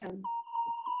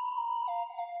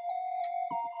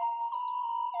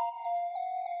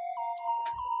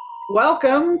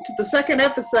Welcome to the second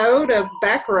episode of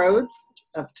Backroads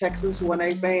of Texas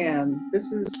 1A Fan.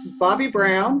 This is Bobby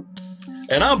Brown.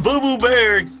 And I'm Boo Boo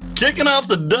Bear, kicking off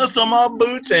the dust on my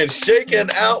boots and shaking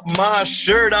out my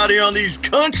shirt out here on these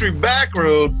country back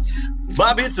roads.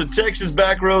 Bobby, it's the Texas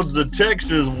Backroads, the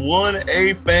Texas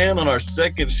 1A Fan on our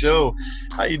second show.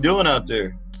 How you doing out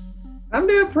there? I'm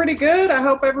doing pretty good. I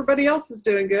hope everybody else is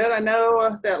doing good. I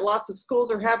know that lots of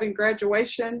schools are having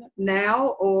graduation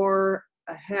now or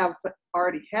have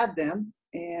already had them,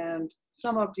 and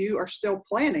some of you are still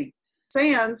planning.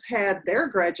 Sands had their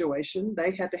graduation.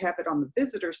 They had to have it on the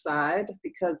visitor side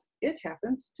because it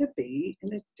happens to be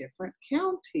in a different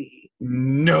county.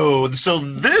 No. So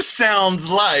this sounds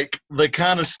like the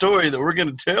kind of story that we're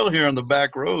going to tell here on the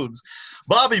back roads.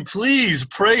 Bobby, please,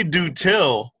 pray, do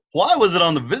tell. Why was it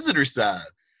on the visitor side?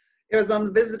 It was on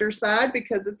the visitor side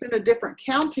because it's in a different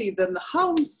county than the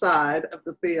home side of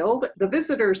the field. The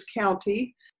visitors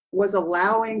county was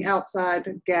allowing outside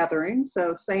gatherings,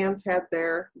 so Sands had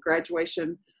their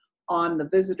graduation on the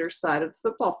visitor side of the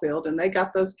football field, and they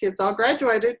got those kids all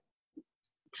graduated.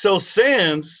 So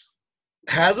Sands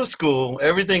has a school,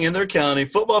 everything in their county,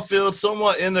 football field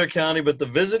somewhat in their county, but the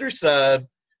visitor side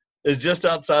is just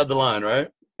outside the line, right?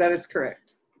 That is correct.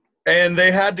 And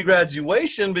they had the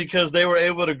graduation because they were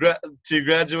able to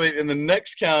graduate in the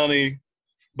next county,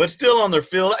 but still on their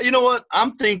field. You know what?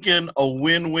 I'm thinking a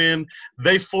win-win.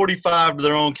 They 45 to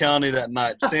their own county that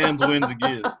night. Sands wins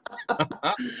again.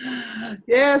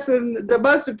 Yes, and the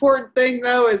most important thing,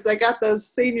 though, is they got those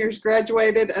seniors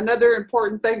graduated. Another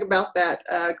important thing about that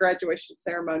graduation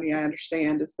ceremony, I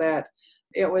understand, is that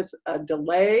it was a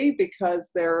delay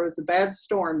because there was a bad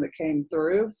storm that came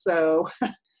through. So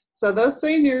those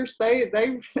seniors,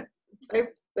 they've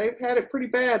had it pretty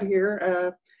bad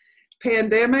here.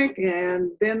 Pandemic, and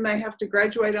then they have to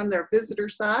graduate on their visitor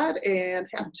side and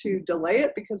have to delay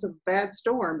it because of a bad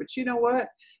storm. But you know what?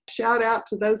 Shout out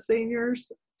to those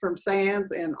seniors from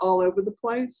Sands and all over the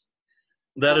place.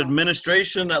 That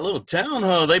administration, that little town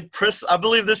hall, I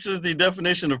believe this is the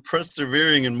definition of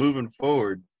persevering and moving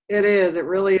forward. It is. It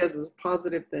really is a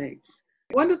positive thing.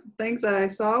 One of the things that I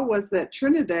saw was that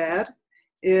Trinidad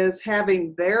is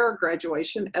having their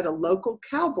graduation at a local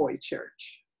cowboy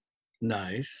church.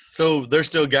 Nice. So they're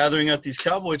still gathering at these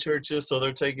cowboy churches, so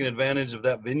they're taking advantage of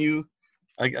that venue.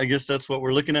 I guess that's what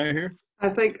we're looking at here.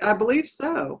 I believe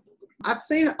so. I've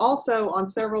seen it also on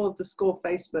several of the school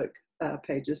Facebook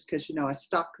pages because, I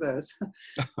stalk those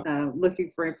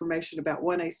looking for information about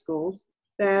 1A schools,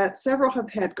 that several have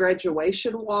had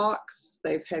graduation walks.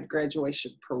 They've had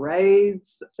graduation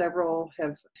parades. Several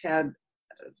have had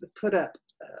put up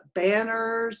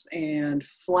banners and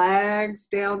flags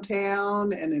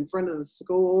downtown and in front of the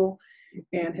school,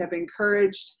 and have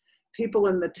encouraged people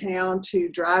in the town to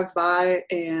drive by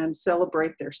and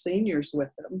celebrate their seniors with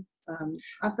them.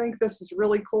 I think this is a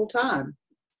really cool time.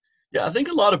 Yeah, I think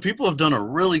a lot of people have done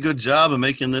a really good job of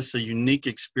making this a unique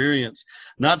experience.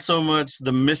 Not so much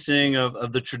the missing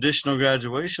of the traditional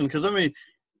graduation, because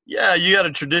yeah, you had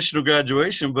a traditional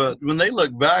graduation, but when they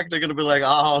look back, they're going to be like,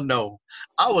 oh, no,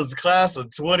 I was the class of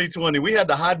 2020. We had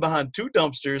to hide behind 2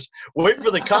 dumpsters, wait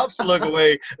for the cops to look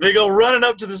away. They go running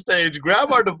up to the stage,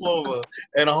 grab our diploma,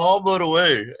 and haul it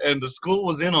away. And the school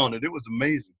was in on it. It was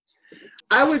amazing.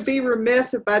 I would be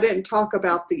remiss if I didn't talk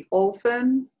about the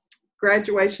Olfen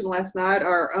graduation last night.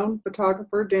 Our own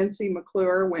photographer, Dency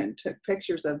McClure, went and took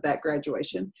pictures of that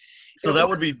graduation. So that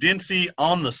would be Dency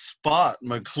on the spot,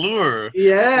 McClure,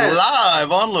 yes,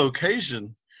 live on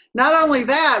location. Not only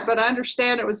that, but I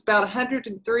understand it was about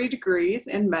 103 degrees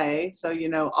in May, so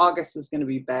August is going to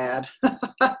be bad.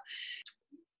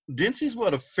 Dency's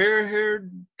a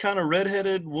fair-haired, kind of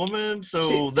redheaded woman,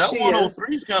 so that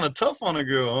 103 is kind of tough on a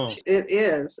girl, huh? It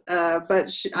is,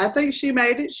 but I think she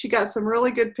made it. She got some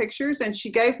really good pictures, and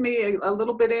she gave me a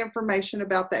little bit of information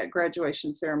about that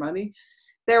graduation ceremony.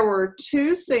 There were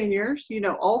 2 seniors.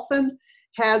 Olfen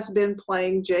has been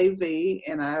playing JV,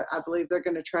 and I believe they're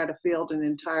going to try to field an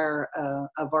entire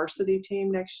a varsity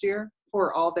team next year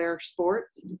for all their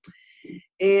sports.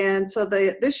 And so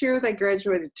this year they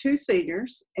graduated 2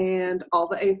 seniors and all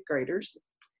the 8th graders,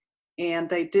 and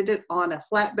they did it on a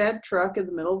flatbed truck in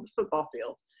the middle of the football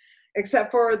field,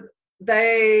 except for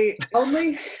they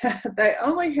only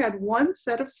had 1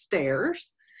 set of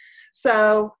stairs.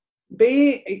 So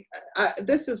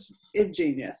this is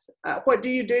ingenious. What do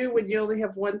you do when you only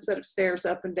have 1 set of stairs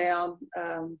up and down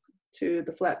to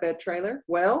the flatbed trailer?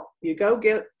 Well, you go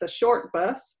get the short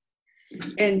bus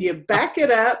and you back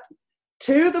it up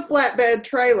to the flatbed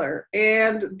trailer,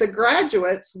 and the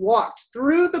graduates walked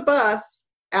through the bus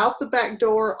out the back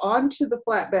door onto the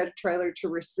flatbed trailer to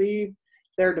receive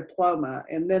their diploma,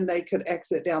 and then they could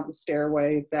exit down the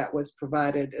stairway that was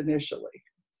provided initially.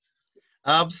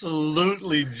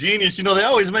 Absolutely genius. You know, they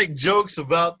always make jokes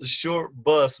about the short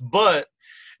bus, but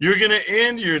you're going to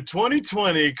end your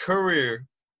 2020 career.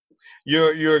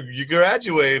 You're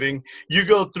graduating. You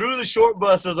go through the short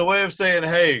bus as a way of saying,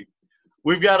 hey,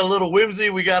 we've got a little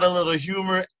whimsy, we got a little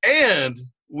humor, and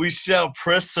we shall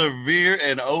persevere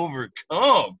and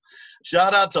overcome.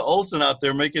 Shout out to Olsen out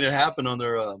there making it happen on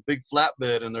their big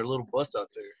flatbed and their little bus out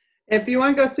there. If you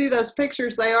want to go see those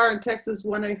pictures, they are in Texas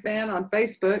 1A Fan on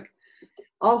Facebook.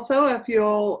 Also, if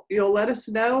you'll let us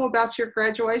know about your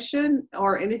graduation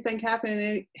or anything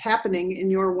happening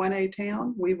in your 1A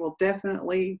town, we will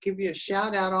definitely give you a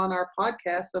shout out on our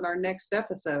podcast on our next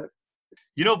episode.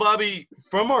 You know, Bobby,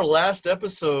 from our last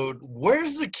episode,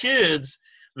 where's the kids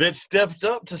that stepped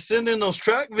up to send in those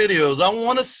track videos? I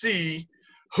want to see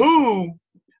who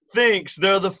thinks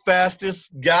they're the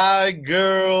fastest guy,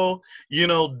 girl, you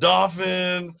know,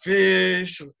 dolphin,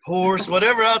 fish, horse,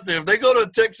 whatever out there. If they go to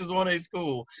a Texas 1A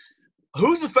school,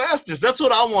 who's the fastest? That's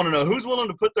what I want to know. Who's willing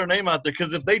to put their name out there?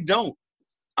 Because if they don't,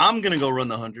 I'm going to go run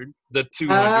the 100, the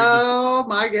 200. Oh,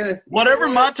 my goodness. Whatever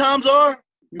my times are,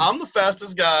 I'm the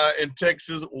fastest guy in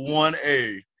Texas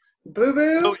 1A.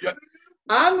 Boo-boo, So, yeah.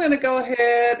 I'm going to go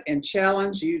ahead and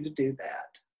challenge you to do that.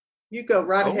 You go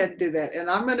right ahead and do that. And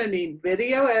I'm going to need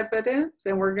video evidence,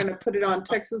 and we're going to put it on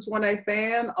Texas 1A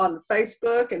Fan on the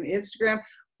Facebook and Instagram.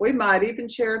 We might even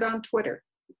share it on Twitter.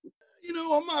 You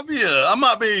know, I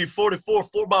might be 44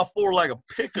 4x4 like a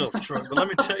pickup truck, but let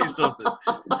me tell you something.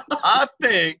 I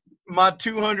think my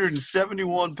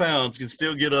 271 pounds can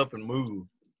still get up and move.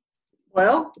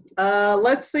 Well,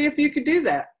 let's see if you could do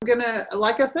that.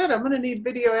 Like I said, I'm going to need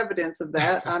video evidence of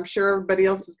that. I'm sure everybody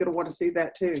else is going to want to see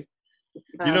that too.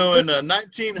 You know, in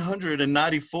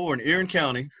 1994 in Erin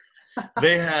County,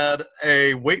 they had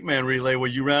a weightman relay where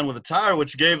you ran with a tire,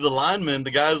 which gave the linemen,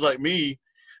 the guys like me,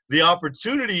 the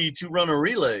opportunity to run a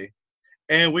relay.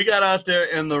 And we got out there,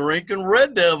 and the Rankin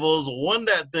Red Devils won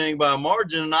that thing by a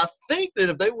margin. And I think that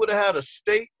if they would have had a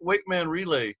state weightman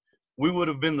relay, we would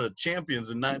have been the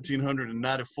champions in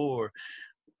 1994.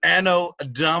 Anno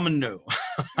Domino.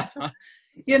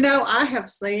 You know, I have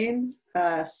seen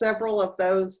several of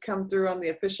those come through on the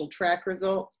official track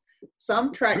results.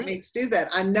 Some track meets do that.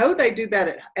 I know they do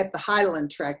that at the Highland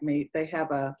track meet. They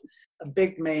have a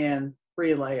big man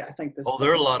relay. I think this. Oh,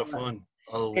 they're a lot of fun.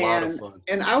 A lot of fun.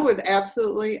 And I would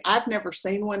absolutely, I've never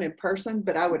seen one in person,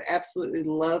 but I would absolutely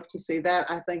love to see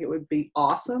that. I think it would be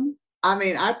awesome. I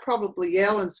mean, I'd probably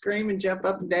yell and scream and jump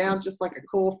up and down just like a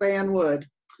cool fan would.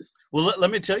 Well,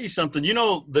 let me tell you something. You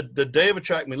know, the day of a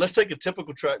track meet, let's take a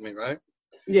typical track meet, right?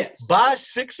 Yes. By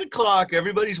 6 o'clock,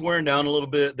 everybody's wearing down a little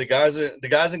bit. The guys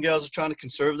and gals are trying to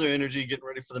conserve their energy, getting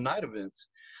ready for the night events.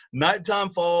 Nighttime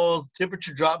falls,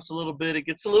 temperature drops a little bit. It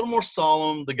gets a little more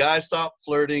solemn. The guys stop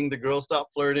flirting. The girls stop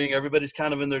flirting. Everybody's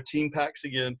kind of in their team packs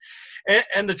again.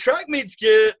 And the track meets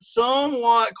get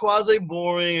somewhat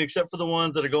quasi-boring, except for the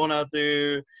ones that are going out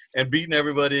there and beating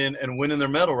everybody and winning their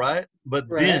medal, right? But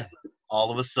then, all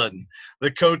of a sudden,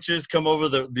 the coaches come over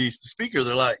the speaker.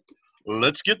 They're like,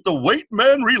 let's get the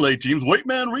weightman relay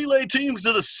teams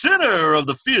to the center of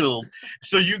the field.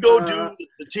 So you go do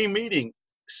the team meeting.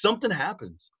 Something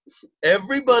happens.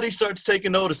 Everybody starts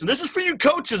taking notice. And this is for you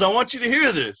coaches. I want you to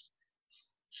hear this.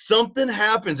 Something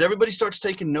happens. Everybody starts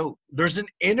taking note. There's an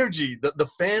energy. The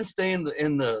fans stay in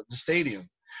the stadium.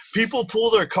 People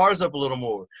pull their cars up a little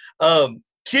more.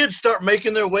 Kids start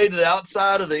making their way to the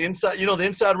outside of the inside, the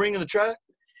inside ring of the track.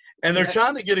 And they're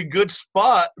trying to get a good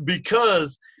spot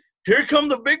because here come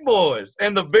the big boys.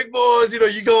 And the big boys,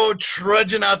 you go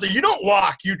trudging out there. You don't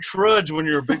walk. You trudge when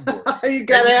you're a big boy. You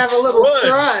got to have a little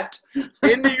strut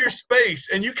into your space.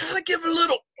 And you kind of give a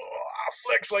little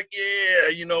flex like,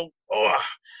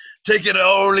 take it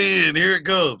all in. Here it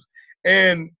goes.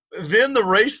 And then the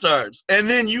race starts. And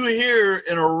then you hear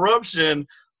an eruption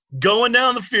going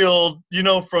down the field,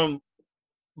 from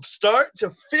start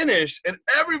to finish, and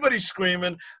everybody's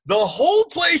screaming. The whole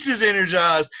place is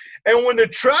energized. And when the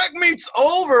track meets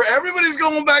over, everybody's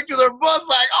going back to their bus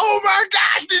like, oh my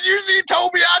gosh, did you see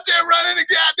Toby out there running the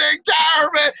goddamn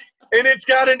tire, man? And it's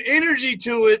got an energy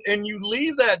to it, and you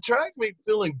leave that track meet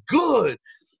feeling good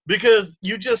because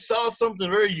you just saw something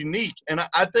very unique. And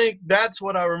I think that's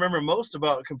what I remember most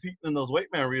about competing in those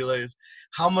weightman relays,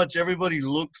 how much everybody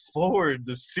looked forward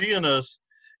to seeing us,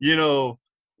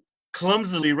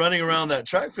 clumsily running around that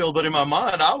track field. But in my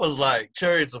mind, I was like,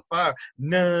 Chariots of Fire.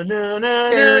 No, no,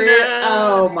 no, no, no.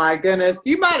 Oh, my goodness.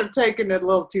 You might have taken it a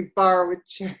little too far with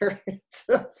Chariots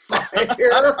of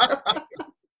Fire.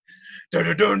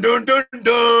 Dun, dun, dun, dun,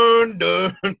 dun,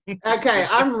 dun. Okay,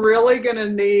 I'm really gonna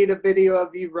need a video of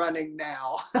you running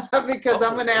now because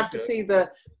I'm gonna have to see the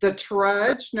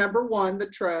trudge. Number one, the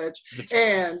trudge,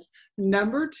 and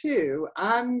number two,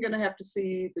 I'm gonna have to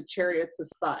see the chariots of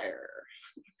fire.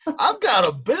 I've got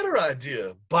a better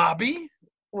idea, Bobby.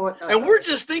 What, and we're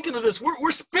just thinking of this.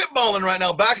 We're spitballing right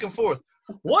now, back and forth.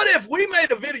 What if we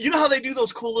made a video? You know how they do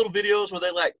those cool little videos where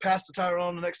they like pass the tire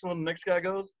on the next one, the next guy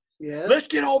goes? yes. Let's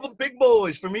get all the big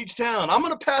boys from each town. I'm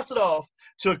going to pass it off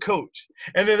to a coach.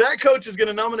 And then that coach is going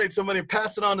to nominate somebody and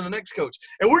pass it on to the next coach.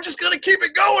 And we're just going to keep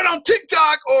it going on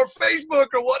TikTok or Facebook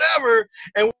or whatever.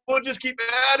 And we'll just keep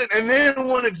at it. And then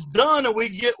when it's done and we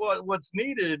get what's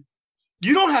needed,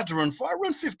 you don't have to run far.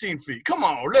 Run 15 feet. Come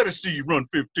on. Let us see you run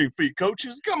 15 feet,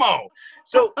 coaches. Come on.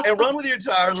 So, and run with your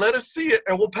tire. Let us see it,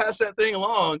 and we'll pass that thing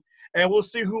along, and we'll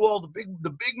see who all the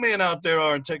big men out there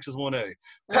are in Texas 1A.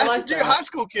 Pass it to your high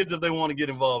school kids if they want to get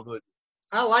involved with it.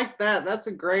 I like that. That's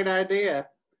a great idea.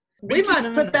 We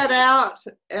might put that out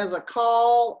as a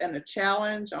call and a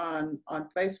challenge on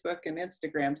Facebook and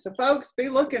Instagram. So, folks, be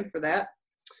looking for that.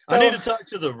 So, I need to talk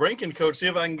to the ranking coach, see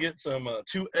if I can get some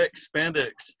 2X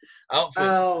spandex outfits.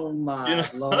 Oh, my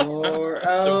Lord.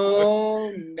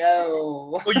 Oh,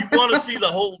 no. Well, you want to see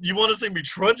you want to see me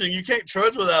trudging. You can't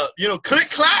trudge without, click,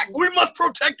 clack. We must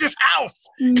protect this house.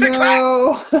 Click,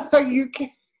 no, clack. You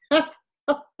can't.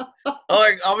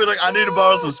 I'll be like, I need to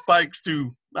borrow some spikes,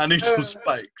 too. I need some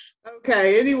spikes.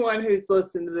 Okay, anyone who's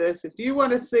listening to this, if you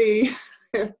want to see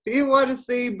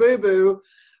Boo Boo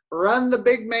run the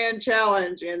big man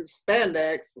challenge in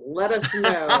spandex, let us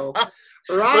know.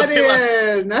 Right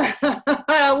in.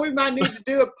 We might need to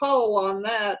do a poll on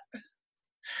that.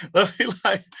 Let me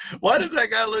why does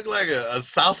that guy look like a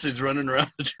sausage running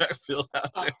around the track field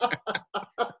out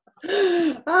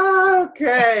there?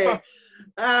 Okay.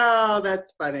 Oh,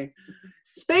 that's funny.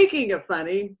 Speaking of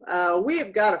funny, we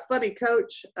have got a funny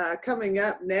coach coming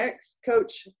up next,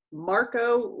 Coach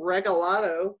Marco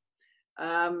Regalado.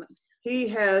 He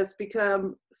has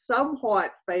become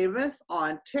somewhat famous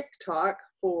on TikTok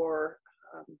for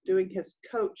doing his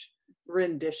coach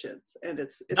renditions, and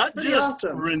it's not pretty just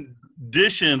awesome.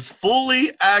 Renditions,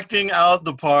 fully acting out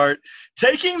the part,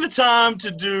 taking the time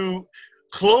to do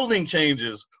clothing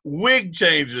changes, wig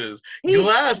changes,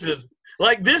 glasses.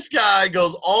 Like, this guy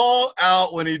goes all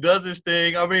out when he does his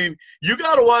thing. I mean, you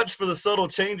got to watch for the subtle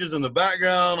changes in the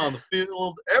background, on the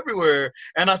field, everywhere.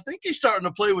 And I think he's starting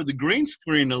to play with the green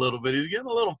screen a little bit. He's getting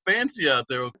a little fancy out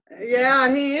there.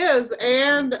 Yeah, he is.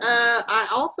 And I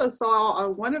also saw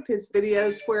on one of his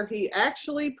videos where he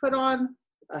actually put on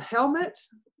a helmet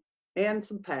and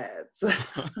some pads.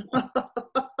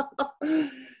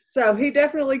 So he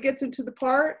definitely gets into the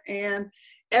part, and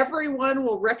everyone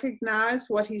will recognize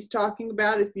what he's talking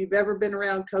about if you've ever been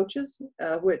around coaches,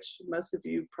 which most of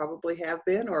you probably have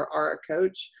been or are a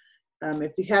coach.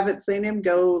 If you haven't seen him,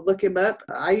 go look him up.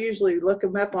 I usually look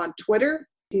him up on Twitter.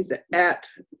 He's at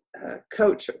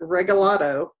Coach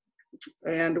Regalado,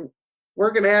 and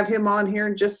we're going to have him on here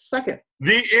in just a second.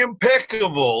 The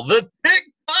impeccable, the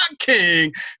TikTok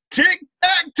king,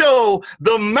 Tic-Tac-Toe,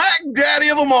 the Mac Daddy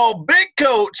of them all, big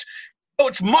coach,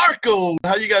 Coach Marco.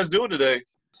 How you guys doing today?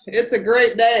 It's a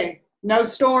great day. No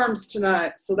storms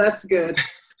tonight, so that's good.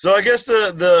 So I guess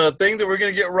the thing that we're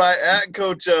going to get right at,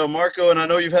 Coach Marco, and I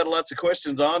know you've had lots of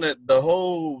questions on it, the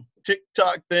whole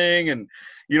TikTok thing and,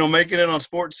 making it on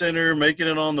SportsCenter, making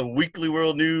it on the Weekly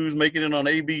World News, making it on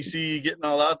ABC, getting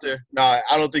all out there. No,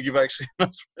 I don't think you've actually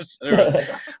on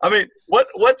SportsCenter. I mean,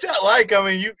 what's that like? I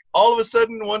mean, you all of a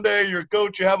sudden one day you're a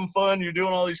coach, you're having fun, you're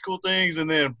doing all these cool things, and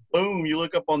then boom, you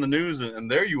look up on the news and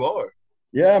there you are.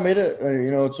 Yeah, I made it,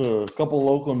 to a couple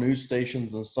local news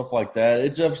stations and stuff like that.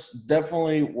 It just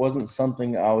definitely wasn't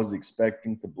something I was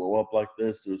expecting to blow up like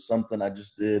this. It was something I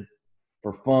just did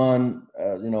for fun,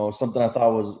 something I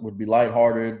thought would be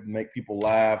lighthearted, make people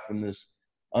laugh in this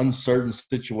uncertain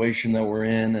situation that we're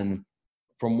in. And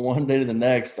from one day to the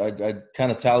next, I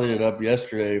kind of tallied it up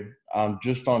yesterday.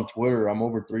 Just on Twitter, I'm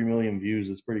over 3 million views.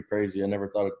 It's pretty crazy. I never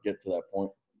thought it'd get to that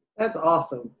point. That's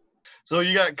awesome. So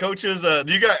you got coaches,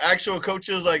 do you got actual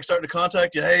coaches like starting to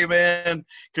contact you? Hey man,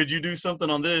 could you do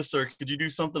something on this or could you do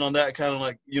something on that? Kind of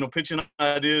like, pitching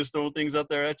ideas, throwing things out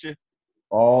there at you?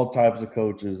 All types of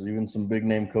coaches, even some big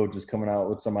name coaches coming out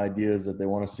with some ideas that they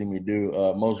want to see me do.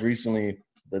 Most recently,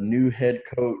 the new head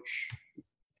coach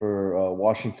for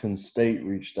Washington State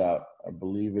reached out. I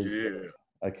believe his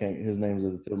name's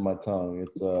at the tip of my tongue.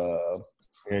 It's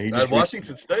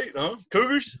Washington State, huh?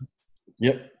 Cougars?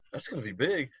 Yep. That's going to be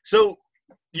big. So,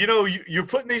 you're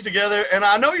putting these together, and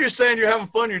I know you're saying you're having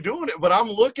fun, you're doing it, but I'm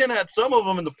looking at some of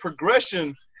them in the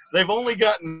progression they've only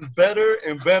gotten better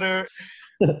and better.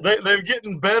 They're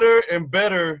getting better and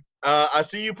better. I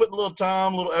see you putting a little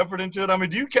time, a little effort into it. I mean,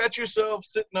 do you catch yourself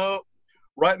sitting up,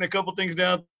 writing a couple things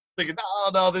down, thinking,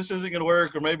 no, this isn't going to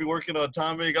work, or maybe working on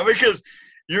timing? I mean, because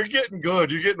you're getting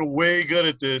good. You're getting way good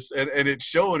at this, and it's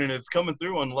showing, and it's coming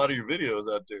through on a lot of your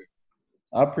videos out there.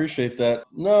 I appreciate that.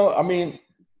 No, I mean,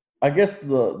 I guess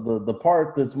the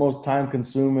part that's most time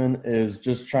consuming is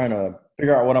just trying to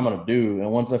figure out what I'm going to do.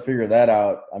 And once I figure that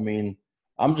out, I mean,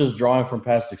 I'm just drawing from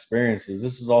past experiences.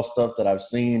 This is all stuff that I've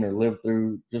seen or lived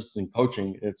through just in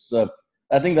coaching. It's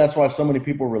I think that's why so many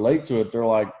people relate to it. They're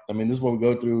like, I mean, this is what we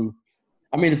go through.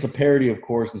 I mean, it's a parody, of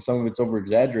course, and some of it's over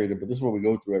exaggerated, but this is what we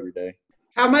go through every day.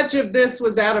 How much of this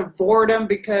was out of boredom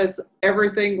because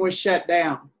everything was shut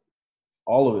down?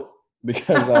 All of it.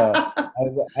 Because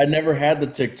I never had the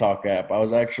TikTok app.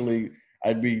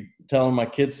 I'd be telling my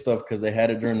kids stuff because they had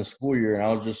it during the school year, and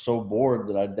I was just so bored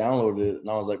that I downloaded it, and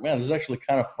I was like, man, this is actually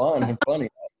kind of fun and funny.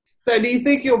 So do you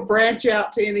think you'll branch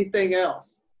out to anything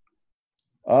else?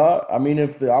 I mean,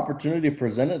 if the opportunity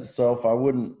presented itself, I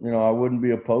wouldn't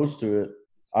be opposed to it.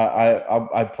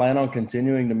 I plan on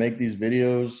continuing to make these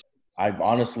videos. I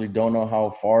honestly don't know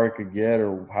how far it could get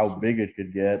or how big it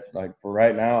could get. Like for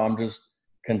right now, I'm just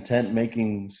content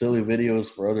making silly videos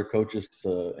for other coaches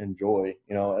to enjoy,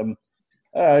 and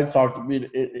I talked to me.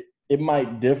 It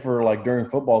might differ, like during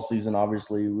football season,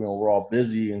 obviously, we're all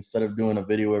busy. Instead of doing a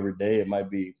video every day, it might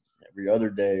be every other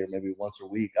day or maybe once a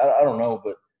week. I don't know,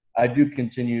 but I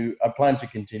plan to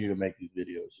continue to make these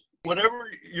videos. Whenever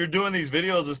you're doing these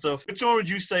videos and stuff, which one would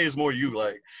you say is more you?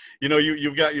 Like,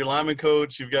 you've got your lineman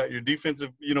coach, you've got your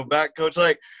defensive, back coach.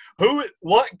 Like,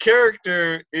 what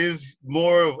character is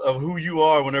more of who you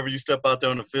are whenever you step out there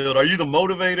on the field? Are you the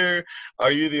motivator?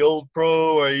 Are you the old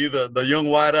pro? Are you the young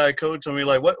wide-eyed coach? I mean,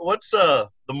 like, what's the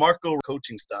Marco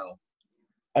coaching style?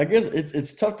 I guess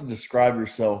it's tough to describe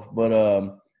yourself, but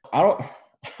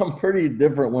I'm pretty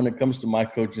different when it comes to my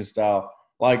coaching style.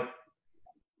 Like,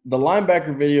 the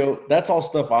linebacker video, that's all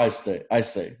stuff I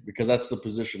say because that's the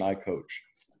position I coach.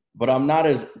 But I'm not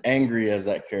as angry as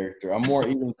that character. I'm more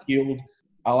even-keeled.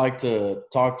 I like to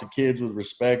talk to kids with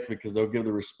respect because they'll give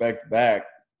the respect back.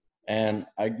 And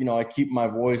I keep my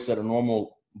voice at a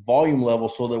normal volume level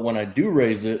so that when I do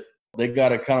raise it, they got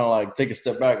to kind of like take a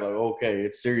step back, like, okay,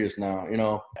 it's serious now.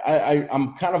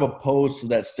 I'm kind of opposed to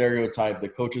that stereotype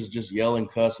that coaches just yell and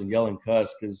cuss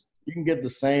because you can get the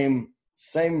same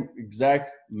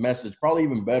exact message, probably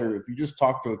even better if you just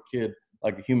talk to a kid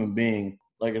like a human being.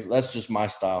 Like, that's just my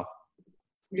style.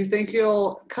 You think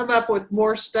you'll come up with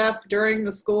more stuff during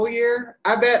the school year?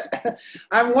 I bet.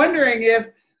 I'm wondering if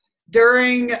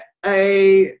during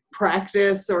a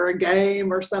practice or a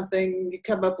game or something, you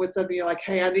come up with something, you're like,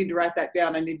 hey, I need to write that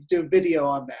down. I need to do a video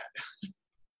on that.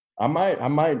 I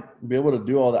might be able to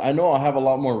do all that. I know I'll have a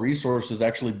lot more resources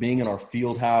actually being in our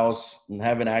field house and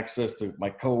having access to my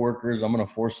coworkers. I'm going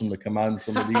to force them to come out in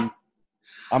some of these.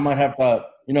 I might have to,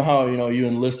 how, you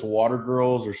enlist water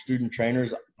girls or student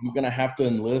trainers. I'm going to have to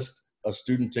enlist a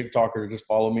student TikToker to just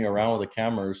follow me around with a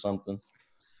camera or something.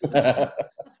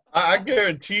 I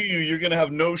guarantee you're going to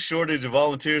have no shortage of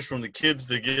volunteers from the kids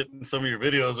to get in some of your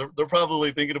videos. They're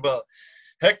probably thinking about,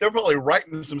 heck, they're probably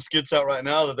writing some skits out right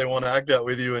now that they want to act out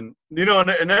with you. And,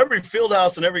 in every field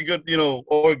house and every good,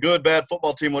 or good, bad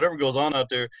football team, whatever goes on out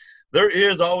there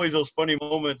is always those funny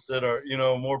moments that are,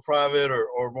 more private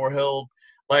or more held.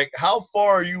 Like, how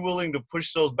far are you willing to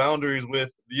push those boundaries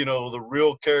with, the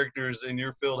real characters in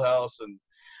your field house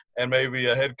and maybe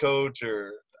a head coach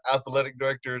or athletic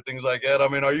director, things like that? I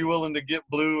mean, are you willing to get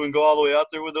blue and go all the way out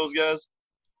there with those guys?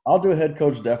 I'll do a head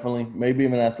coach, definitely, maybe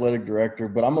even an athletic director,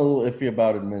 but I'm a little iffy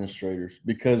about administrators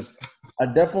because I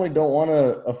definitely don't want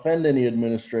to offend any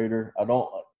administrator.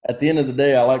 At the end of the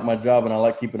day, I like my job and I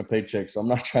like keeping a paycheck, so I'm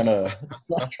not trying to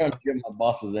get my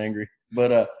bosses angry.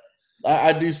 But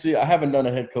I do see, I haven't done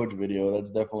a head coach video. That's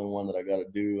definitely one that I got to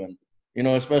do. And,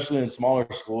 especially in smaller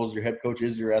schools, your head coach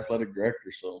is your athletic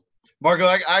director. So, Marco,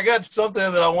 I got something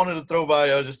that I wanted to throw by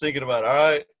you. I was just thinking about it.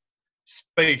 All right.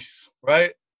 Space,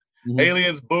 right? Mm-hmm.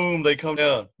 Aliens, boom, they come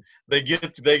down. They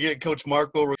get Coach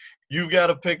Marco. You've got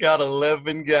to pick out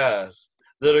 11 guys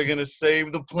that are going to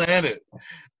save the planet.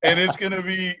 And it's going to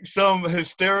be some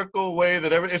hysterical way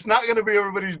that it's not going to be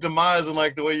everybody's demise in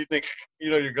like the way you think,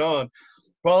 you're gone.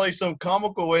 Probably some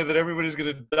comical way that everybody's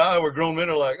going to die where grown men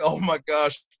are like, oh my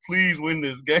gosh, please win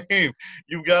this game.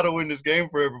 You've got to win this game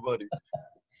for everybody.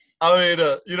 I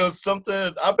mean,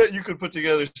 something, I bet you could put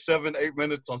together 7-8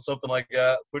 minutes on something like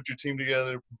that, put your team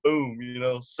together, boom,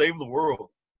 save the world.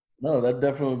 No, that'd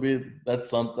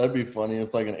be funny.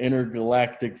 It's like an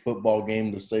intergalactic football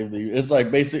game to save it's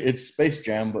like basically, it's Space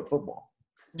Jam, but football.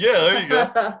 Yeah, there you go.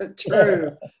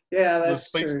 True. Yeah, The that's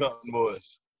Space true. Mountain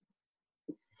Boys.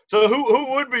 So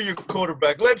who would be your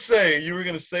quarterback? Let's say you were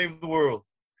going to save the world,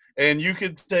 and you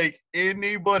could take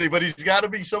anybody, but he's got to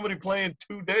be somebody playing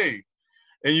today.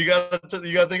 And you got to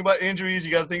think about injuries.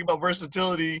 You got to think about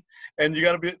versatility, and you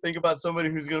got to think about somebody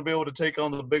who's going to be able to take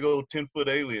on the big old 10-foot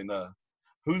alien.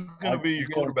 Who's going to be your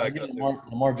quarterback out there?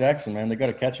 Lamar Jackson, man. They got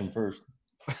to catch him first.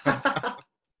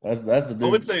 That's the dude. I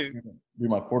would say be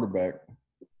my quarterback.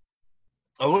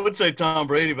 I would say Tom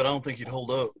Brady, but I don't think he'd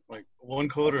hold up. Like one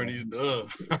quarter and he's done.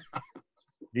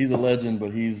 He's a legend,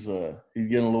 but he's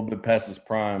getting a little bit past his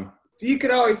prime. You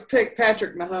could always pick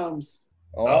Patrick Mahomes.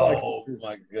 Oh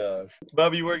my gosh.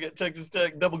 Bobby, you work at Texas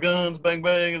Tech, double guns, bang,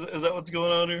 bang. Is that what's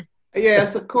going on here?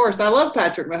 Yes, of course. I love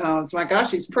Patrick Mahomes. My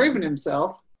gosh, he's proven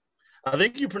himself. I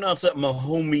think you pronounce that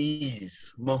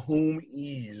Mahomes. Mahomes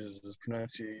is his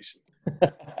pronunciation.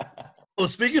 Well,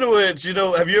 speaking of which,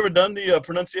 have you ever done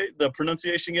the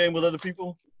pronunciation game with other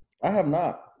people? I have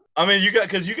not. I mean, you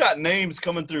got names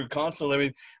coming through constantly. I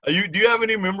mean, do you have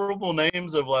any memorable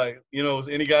names of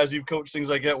any guys you've coached, things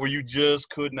like that, where you just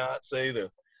could not say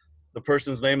the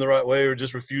person's name the right way or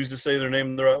just refuse to say their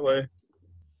name the right way?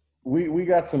 We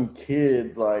got some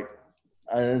kids and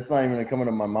it's not even coming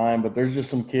to my mind, but there's just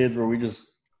some kids where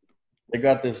they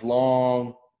got this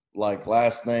long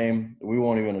last name. We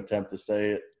won't even attempt to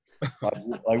say it.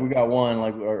 We got one,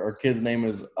 our kid's name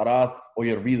is Arath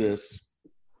Oyervides.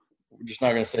 We're just not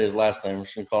going to say his last name. We're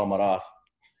just going to call him Arath.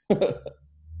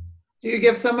 Do you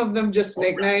give some of them just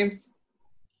nicknames?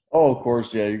 Oh, of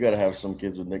course, yeah. You got to have some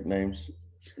kids with nicknames.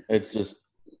 It's just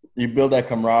you build that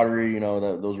camaraderie,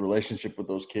 those relationship with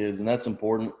those kids, and that's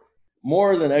important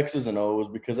more than X's and O's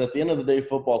because at the end of the day,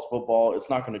 football's football. It's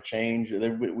not going to change.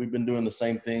 We've been doing the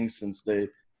same thing since it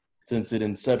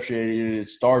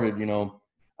started.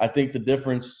 I think the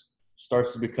difference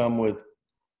starts to become with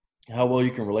how well you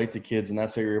can relate to kids, and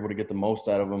that's how you're able to get the most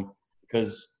out of them.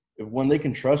 Because when they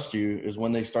can trust you is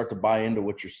when they start to buy into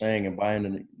what you're saying and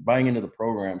buying into the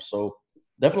program. So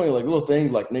definitely little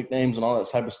things like nicknames and all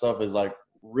that type of stuff is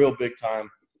real big time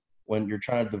when you're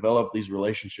trying to develop these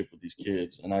relationships with these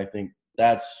kids. And I think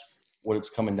that's what it's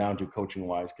coming down to coaching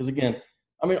wise. Because again,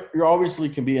 I mean, you obviously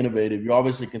can be innovative. You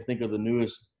obviously can think of the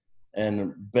newest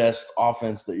and best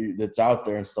offense that's out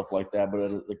there and stuff like that.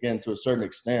 But again, to a certain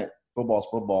extent, football's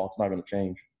football. It's not going to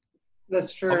change.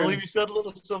 That's true. I believe you said a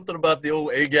little something about the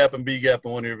old A gap and B gap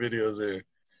in one of your videos there.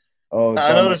 Oh,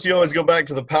 I noticed you always go back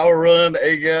to the power run, the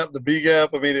A gap, the B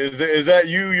gap. I mean, is that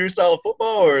your style of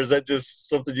football, or is that just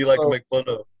something you like to make fun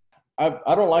of?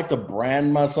 I don't like to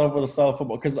brand myself with a style of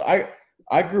football because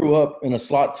I grew up in a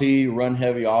slot T, run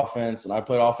heavy offense, and I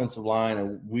played offensive line,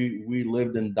 and we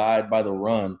lived and died by the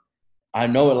run. I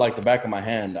know it like the back of my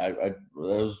hand. I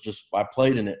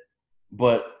played in it,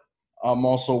 but I'm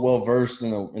also well versed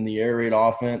in the air raid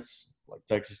offense, like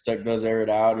Texas Tech does air it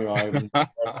out.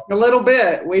 A little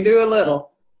bit. We do a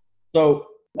little. So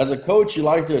as a coach, you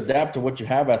like to adapt to what you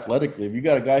have athletically. If you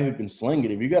got a guy who can sling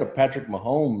it, if you got a Patrick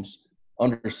Mahomes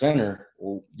under center,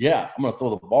 well, yeah, I'm gonna throw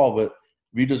the ball. But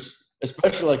if you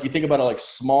especially you think about it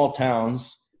small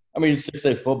towns. I mean,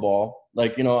 6A football.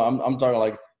 I'm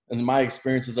talking in my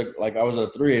experiences, like I was at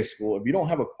a 3A school. If you don't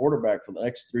have a quarterback for the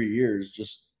next 3 years,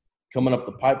 just coming up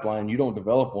the pipeline, you don't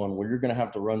develop one where you're going to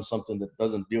have to run something that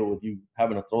doesn't deal with you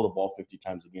having to throw the ball 50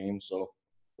 times a game. So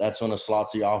that's when a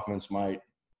slotty offense might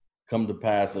come to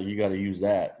pass. You got to use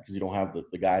that because you don't have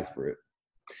the guys for it.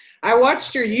 I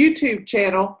watched your YouTube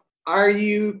channel. Are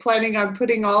you planning on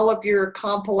putting all of your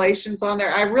compilations on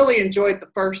there? I really enjoyed the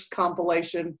first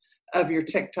compilation of your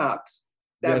TikToks.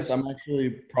 Yes, I'm actually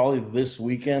probably this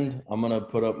weekend. I'm going to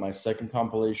put up my second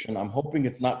compilation. I'm hoping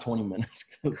it's not 20 minutes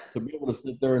because to be able to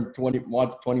sit there and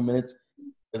watch 20 minutes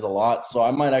is a lot. So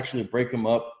I might actually break them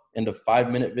up into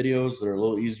 5-minute videos that are a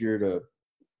little easier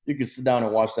you can sit down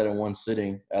and watch that in one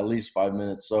sitting, at least 5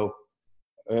 minutes. So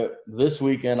this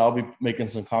weekend I'll be making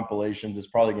some compilations. It's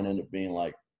probably going to end up being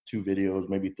 2 videos,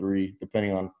 maybe 3,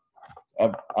 depending on I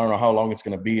don't know how long it's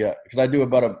going to be because I do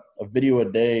about a video a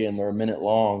day and they're a minute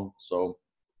long. So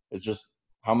it's just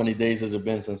how many days has it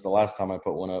been since the last time I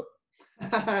put one up?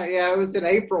 Yeah, it was in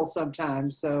April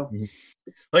sometime. So,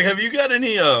 have you got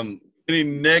any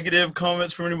negative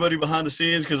comments from anybody behind the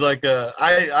scenes? Because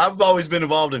I've always been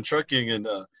involved in trucking, and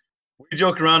we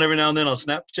joke around every now and then on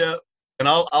Snapchat, and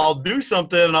I'll do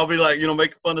something, and I'll be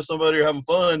making fun of somebody or having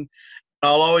fun. And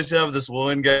I'll always have this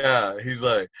one guy. He's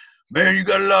like, "Man, you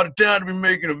got a lot of time to be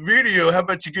making a video. How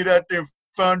about you get out there and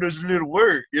find us a little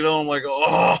work?" I'm like,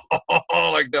 oh,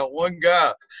 like that one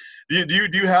guy. Do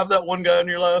you have that one guy in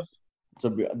your life?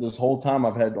 This whole time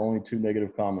I've had only 2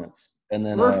 negative comments, and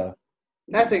then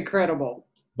that's incredible.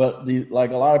 But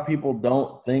like a lot of people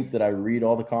don't think that I read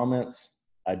all the comments.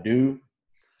 I do.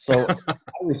 So I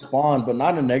respond, but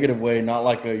not in a negative way, not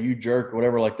like a you jerk or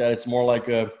whatever like that. It's more like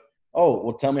a, oh,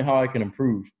 well, tell me how I can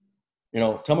improve.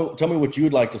 Tell me what you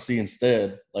would like to see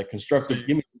instead. Like constructive,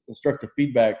 give me constructive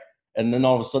feedback. And then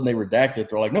all of a sudden they redact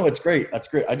it. They're like, no, it's great. That's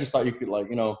great. I just thought you could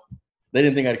they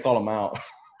didn't think I'd call them out.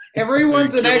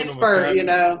 Everyone's an expert,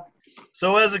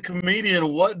 So as a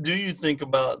comedian, what do you think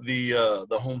about the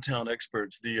hometown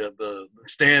experts, the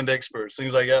stand experts,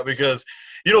 things like that? Because,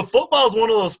 football is one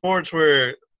of those sports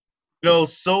where,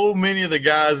 so many of the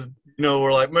guys,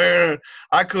 were like, man,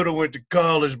 I could have went to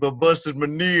college but busted my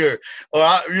knee, or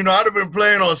I'd have been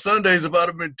playing on Sundays if I'd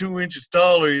have been 2 inches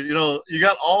taller. You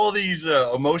got all these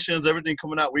emotions, everything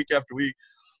coming out week after week.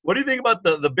 What do you think about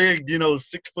the big,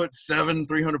 6'7",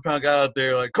 300-pound guy out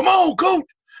there? Like, come on, coach,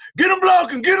 get him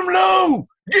blocking, get him low,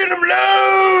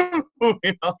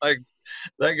 like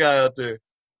that guy out there.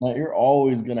 Now, you're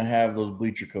always going to have those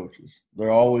bleacher coaches. They're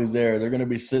always there. They're going to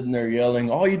be sitting there yelling,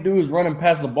 all you do is run and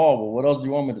pass the ball. Well, what else do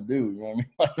you want me to do? You know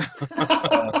what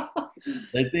I mean?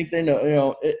 They think they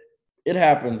know. It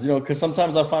happens, because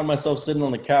sometimes I find myself sitting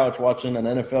on the couch watching an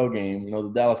NFL game,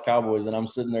 the Dallas Cowboys, and I'm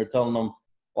sitting there telling them,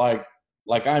 like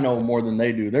I know more than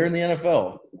they do. They're in the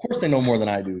NFL. Of course they know more than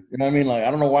I do. You know what I mean? Like, I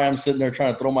don't know why I'm sitting there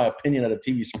trying to throw my opinion at a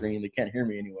TV screen. They can't hear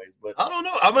me anyways. But I don't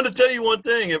know. I'm going to tell you one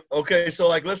thing. So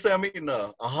like, let's say I'm eating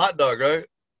a hot dog, right?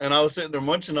 And I was sitting there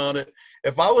munching on it.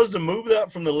 If I was to move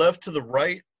that from the left to the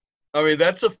right, I mean,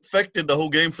 that's affected the whole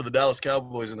game for the Dallas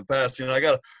Cowboys in the past. I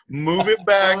got to move it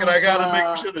back, and I got to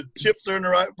make sure the chips are in the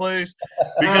right place.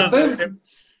 Because if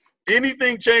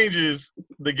anything changes,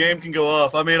 the game can go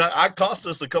off. I mean, I cost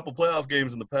us a couple playoff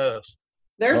games in the past.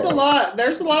 There's a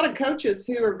lot of coaches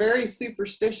who are very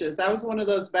superstitious. I was one of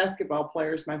those basketball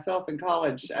players myself in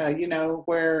college,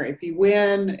 where if you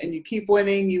win and you keep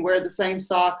winning, you wear the same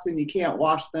socks and you can't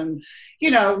wash them,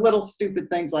 little stupid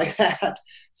things like that.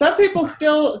 Some people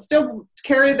still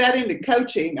carry that into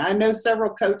coaching. I know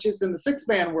several coaches in the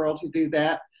six-man world who do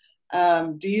that.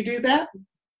 Do you do that?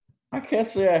 I can't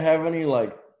say I have any,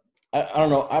 I don't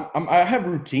know. I have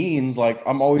routines. Like,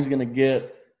 I'm always going to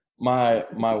get my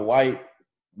white,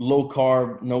 low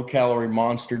carb, no calorie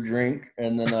Monster drink,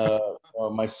 and then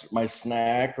my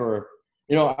snack, or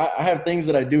I have things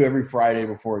that I do every Friday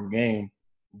before a game.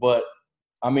 But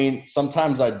I mean,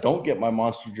 sometimes I don't get my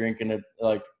Monster drink, and it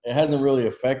hasn't really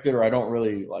affected, or I don't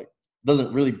really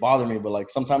doesn't really bother me.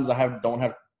 But sometimes I don't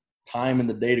have time in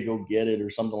the day to go get it or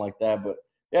something like that. But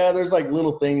yeah, there's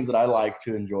little things that I like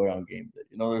to enjoy on game day.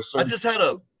 I just had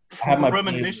a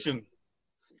premonition.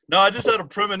 I just had a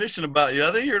premonition about you.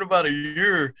 I think you're in about a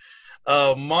year.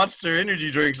 Monster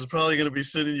energy drinks is probably going to be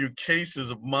sending you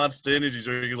cases of Monster energy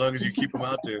drinks as long as you keep them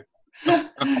out there.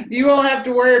 You won't have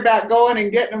to worry about going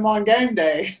and getting them on game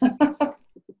day.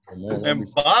 And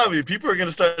Bobby, people are going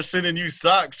to start sending you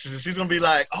socks. She's going to be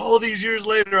like, all these years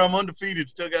later, I'm undefeated.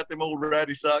 Still got them old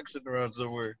ratty socks sitting around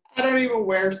somewhere. I don't even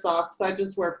wear socks. I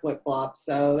just wear flip-flops,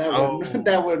 so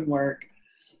that wouldn't work.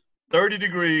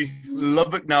 30-degree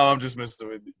Lubbock. No, I'm just messing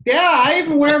with you. Yeah, I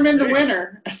even wear them in the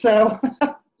winter. So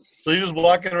you're just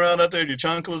walking around out there in your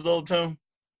chanclas all the time?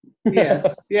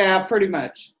 Yes. Yeah, pretty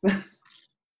much.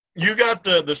 You got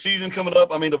the season coming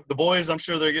up. I mean, the boys, I'm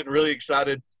sure they're getting really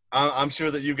excited. I'm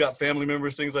sure that you've got family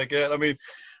members, things like that. I mean,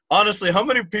 honestly, how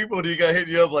many people do you got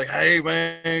hitting you up like, hey,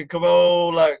 man, come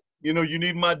on, you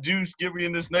need my juice, get me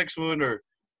in this next one, or,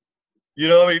 you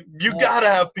got to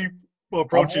have people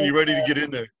approaching you ready to get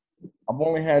in there. I've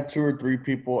only had 2 or 3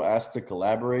 people ask to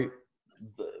collaborate.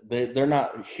 They're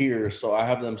not here, so I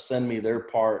have them send me their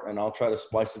part, and I'll try to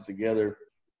splice it together.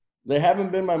 They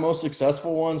haven't been my most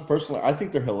successful ones. Personally, I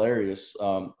think they're hilarious.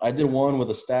 I did one with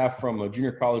a staff from a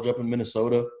junior college up in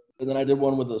Minnesota, and then I did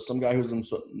one with some guy who's in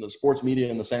the sports media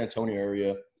in the San Antonio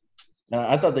area. And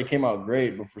I thought they came out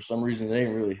great, but for some reason they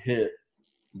didn't really hit.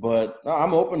 But no,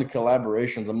 I'm open to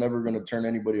collaborations. I'm never going to turn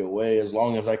anybody away as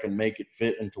long as I can make it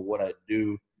fit into what I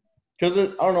do. Because I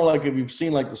don't know, if you've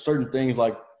seen the certain things,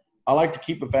 I like to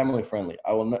keep it family friendly.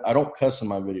 I don't cuss in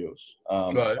my videos.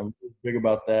 Right. I'm big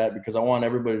about that because I want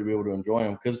everybody to be able to enjoy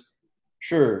them. Because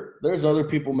sure, there's other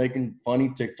people making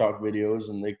funny TikTok videos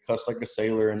and they cuss like a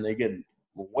sailor and they get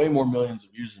way more millions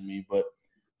of views than me. But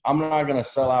I'm not going to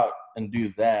sell out and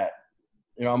do that.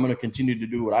 I'm going to continue to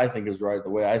do what I think is right, the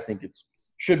way I think it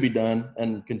should be done,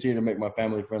 and continue to make my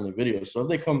family friendly videos. So if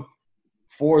they come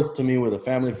forth to me with a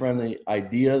family friendly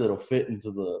idea that'll fit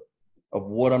into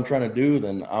of what I'm trying to do,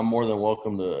 then I'm more than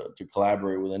welcome to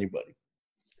collaborate with anybody.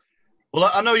 Well,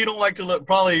 I know you don't like to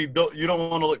you don't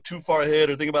want to look too far ahead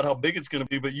or think about how big it's going to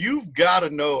be, but you've got to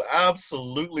know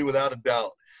absolutely without a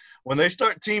doubt when they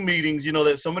start team meetings,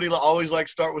 that somebody always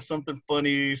start with something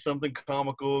funny, something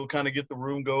comical, kind of get the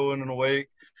room going and awake.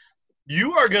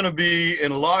 You are going to be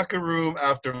in locker room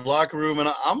after locker room, and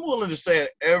I'm willing to say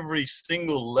at every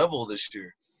single level this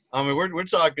year. I mean, we're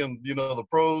talking, the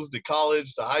pros, to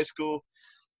college, to high school,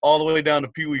 all the way down to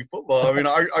Pee Wee football. I mean,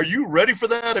 are you ready for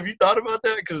that? Have you thought about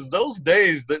that? Because those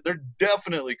days, they're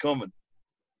definitely coming.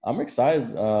 I'm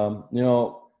excited.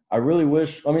 I really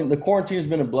wish – I mean, the quarantine has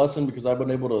been a blessing because I've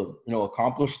been able to,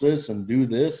 accomplish this and do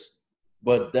this.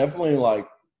 But definitely,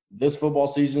 this football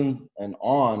season and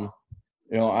on,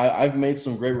 I've made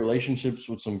some great relationships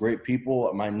with some great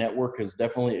people. My network has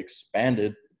definitely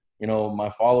expanded. My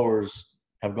followers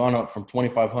have gone up from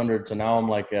 2,500 to now I'm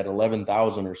at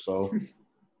 11,000 or so.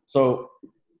 So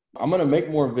I'm going to make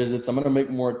more visits. I'm going to make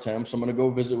more attempts. I'm going to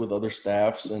go visit with other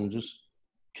staffs and just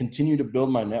continue to build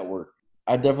my network.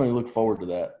 I definitely look forward to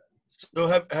that. So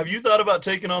have you thought about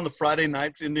taking on the Friday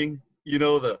nights ending,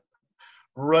 the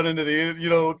running to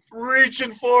the,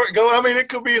 reaching for it, go. I mean, it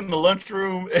could be in the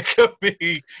lunchroom. It could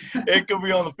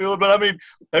be on the field. But, I mean,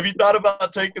 have you thought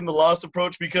about taking the loss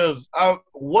approach? Because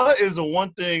what is the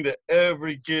one thing that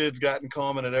every kid's got in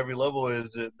common at every level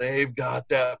is that they've got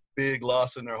that big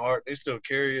loss in their heart. They still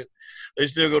carry it. They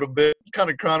still go to bed kind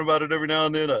of crying about it every now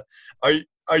and then.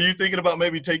 Are you thinking about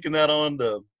maybe taking that on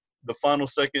the final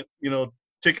second,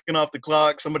 ticking off the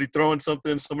clock, somebody throwing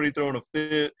something, somebody throwing a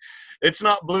fit? It's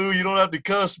not blue. You don't have to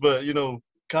cuss, but,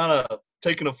 kind of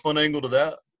taking a fun angle to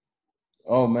that.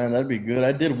 Oh, man, that'd be good.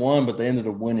 I did one, but they ended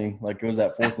up winning. It was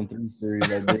that 4th and 3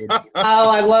 series I did. Oh,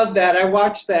 I love that. I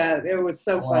watched that. It was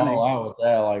so funny. Wow, with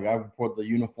that. I put the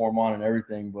uniform on and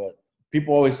everything, but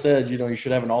people always said, you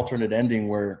should have an alternate ending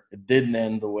where it didn't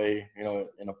end the way,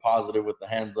 in a positive with the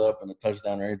hands up and a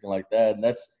touchdown or anything like that.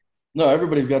 And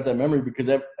everybody's got that memory because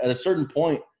at a certain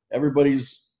point,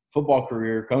 everybody's football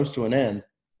career comes to an end.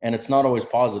 And it's not always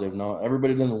positive. No,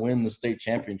 everybody doesn't win the state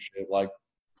championship.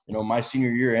 My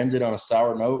senior year ended on a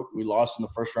sour note. We lost in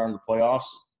the first round of the playoffs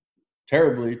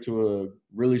terribly to a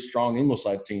really strong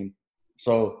Ingleside team.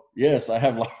 So, yes, I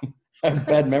have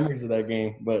bad memories of that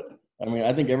game. But, I mean,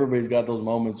 I think everybody's got those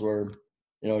moments where,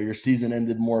 your season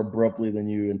ended more abruptly than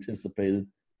you anticipated.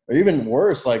 Or even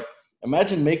worse,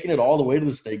 imagine making it all the way to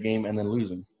the state game and then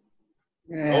losing.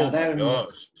 Yeah, my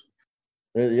gosh.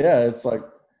 Yeah, it's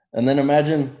and then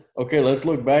imagine, okay, let's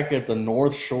look back at the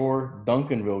North Shore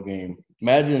Duncanville game.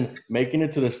 Imagine making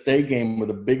it to the state game with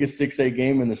the biggest 6A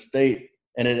game in the state,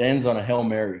 and it ends on a Hail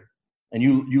Mary. And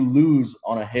you lose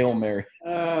on a Hail Mary.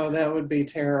 Oh, that would be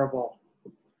terrible.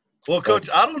 Well, Coach,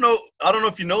 I don't know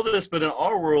if you know this, but in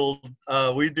our world,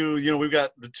 we do, we've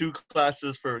got the 2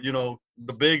 classes for,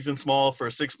 the bigs and small for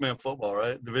 6-man football,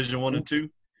 right? Division 1 and 2.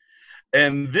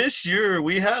 And this year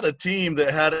we had a team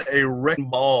that had a wrecking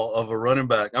ball of a running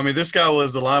back. I mean, this guy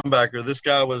was the linebacker. This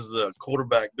guy was the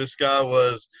quarterback. This guy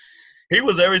was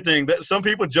everything. That some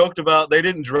people joked about. They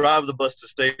didn't drive the bus to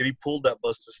state. He pulled that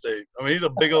bus to state. I mean, he's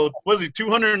a big old, was he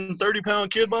 230-pound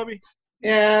kid, Bobby?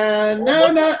 Yeah,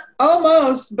 no, not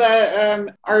almost,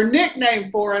 but our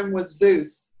nickname for him was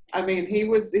Zeus. I mean,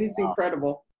 he's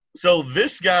incredible. So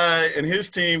this guy and his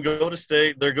team go to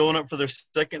state. They're going up for their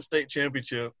 2nd state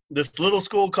championship. This little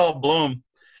school called Blum.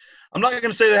 I'm not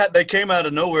going to say that they came out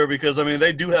of nowhere because, I mean,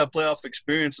 they do have playoff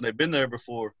experience and they've been there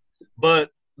before.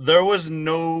 But there was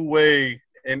no way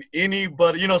and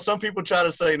anybody – some people try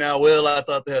to say now, well, I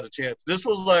thought they had a chance. This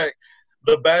was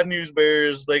the Bad News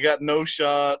Bears. They got no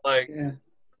shot. It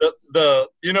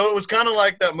was kind of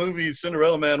like that movie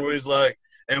Cinderella Man where he's like,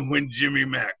 and when Jimmy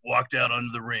Mack walked out under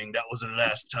the ring, that was the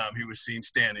last time he was seen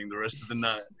standing the rest of the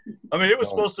night. I mean, it was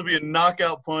supposed to be a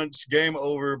knockout punch, game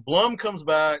over. Blum comes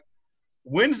back,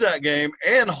 wins that game,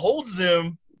 and holds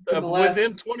them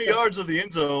within 20 yards of the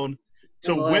end zone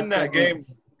to win that game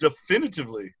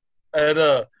definitively. And,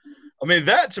 I mean,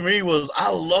 that to me was – I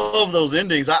love those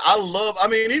endings. I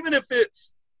mean, even if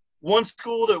it's one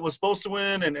school that was supposed to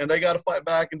win and they got to fight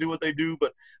back and do what they do,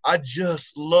 but I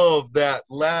just love that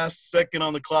last second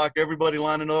on the clock, everybody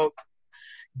lining up,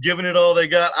 giving it all they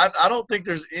got. I don't think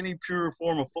there's any purer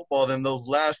form of football than those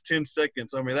last 10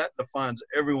 seconds. I mean, that defines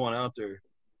everyone out there.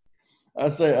 I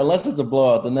say, unless it's a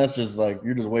blowout, then that's just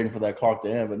you're just waiting for that clock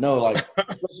to end. But no,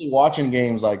 especially watching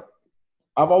games, I've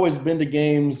always been to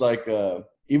games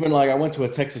even I went to a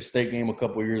Texas State game a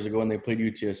couple of years ago and they played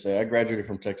UTSA. I graduated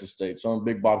from Texas State, so I'm a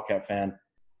big Bobcat fan.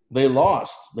 They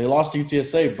lost. They lost to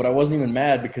UTSA, but I wasn't even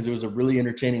mad because it was a really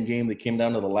entertaining game that came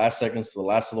down to the last seconds, to the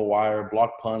last of the wire,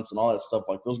 block punts and all that stuff.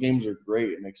 Those games are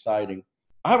great and exciting.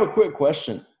 I have a quick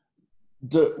question.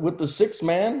 With the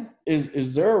 6-man,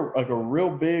 is there a real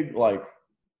big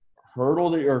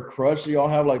hurdle or crush that y'all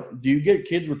have? Like, do you get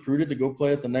kids recruited to go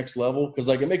play at the next level? Because,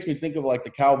 like, it makes me think of, like, the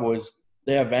Cowboys.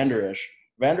 They have Van Der Esch.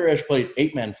 Van Der Esch played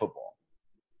 8-man football,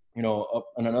 up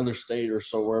in another state or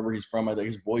so, wherever he's from. I think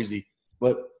it's Boise.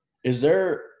 But is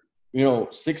there,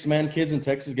 6-man kids in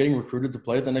Texas getting recruited to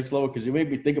play at the next level? Because you made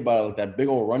me think about it, like that big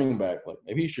old running back. Like,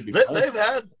 maybe he should be playing. They've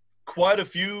had quite a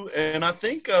few, and I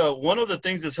think one of the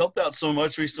things that's helped out so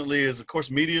much recently is, of course,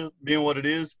 media being what it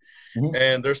is. Mhm.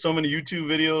 And there's so many YouTube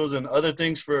videos and other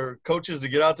things for coaches to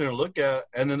get out there and look at,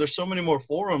 and then there's so many more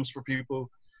forums for people.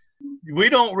 We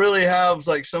don't really have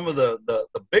like some of the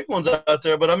big ones out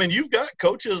there, but I mean, you've got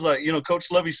coaches like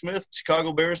Coach Lovie Smith,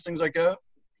 Chicago Bears, things like that.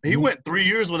 He Mhm. went 3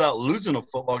 years without losing a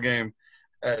football game.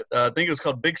 I think it was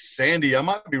called Big Sandy. I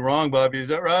might be wrong, Bobby. Is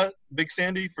that right? Big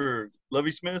Sandy for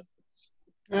Lovie Smith?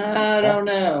 I don't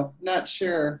know. Not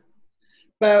sure.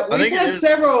 But I we've think it had is.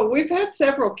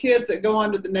 several kids that go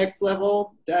on to the next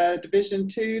level, Division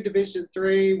II, Division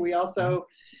III. We also,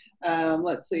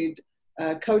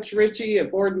 Coach Ritchie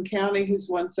at Borden County, who's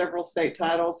won several state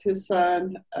titles. His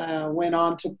son went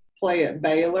on to play at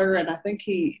Baylor, and I think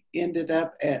he ended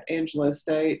up at Angelo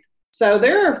State. So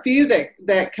there are a few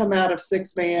that come out of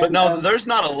 6-man. But no, there's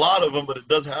not a lot of them, but it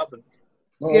does happen.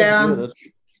 Oh, Yeah. that's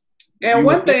good. And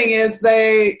one thing is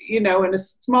they, in a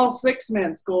small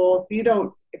 6-man school,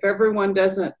 if everyone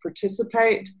doesn't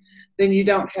participate, then you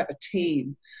don't have a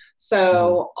team.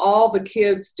 So all the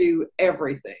kids do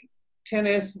everything: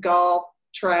 tennis, golf,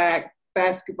 track,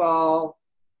 basketball,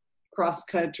 cross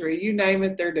country, you name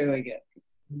it, they're doing it.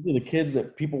 These are the kids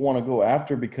that people want to go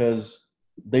after because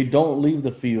they don't leave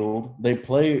the field. They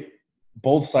play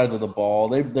both sides of the ball.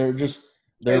 They're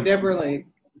Never leave.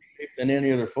 than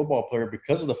any other football player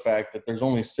because of the fact that there's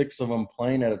only 6 of them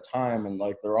playing at a time, and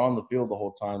like they're on the field the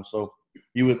whole time. So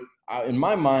in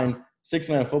my mind,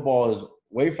 6-man football is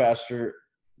way faster,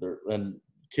 and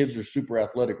kids are super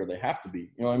athletic, or they have to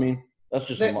be. You know what I mean? That's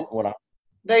just what I.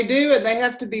 They do, and they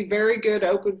have to be very good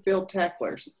open field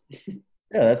tacklers.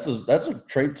 Yeah, that's a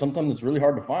trait sometimes that's really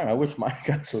hard to find. I wish my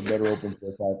guys were better open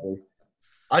field tacklers.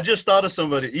 I just thought of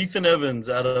somebody, Ethan Evans,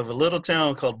 out of a little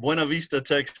town called Buena Vista,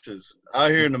 Texas,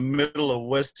 out here in the middle of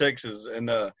West Texas.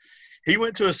 And he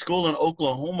went to a school in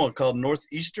Oklahoma called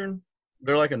Northeastern.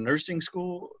 They're like a nursing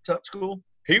school, type school.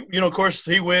 He, of course,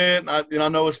 he went. I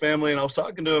know his family, and I was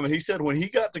talking to him, and he said when he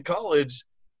got to college,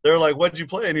 they're like, "What'd you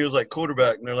play?" And he was like,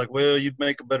 "Quarterback." And they're like, "Well, you'd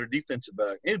make a better defensive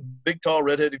back." He's a big, tall,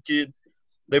 redheaded kid.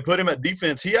 They put him at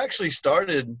defense. He actually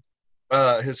started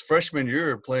his freshman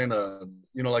year playing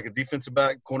like a defensive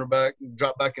back, cornerback,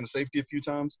 dropped back into safety a few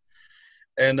times.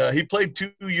 And he played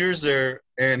 2 years there,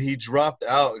 and he dropped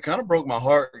out. It kind of broke my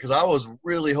heart because I was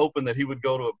really hoping that he would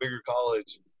go to a bigger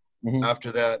college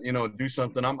after that, do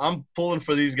something. I'm pulling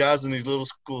for these guys in these little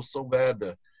schools so bad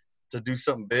to do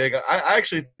something big. I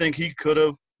actually think he could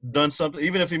have done something,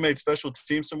 even if he made special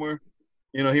teams somewhere.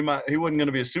 He wasn't going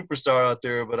to be a superstar out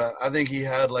there, but I think he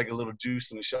had like a little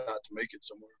juice and a shot to make it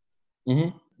somewhere.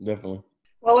 Definitely.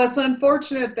 Well, it's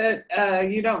unfortunate that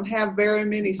you don't have very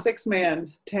many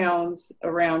 6-man towns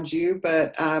around you,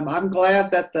 but I'm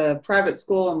glad that the private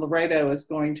school in Laredo is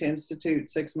going to institute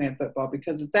 6-man football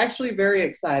because it's actually very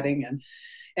exciting.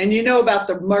 And you know about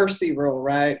the mercy rule,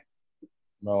 right?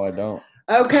 No, I don't.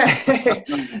 Okay.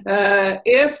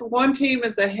 If one team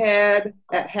is ahead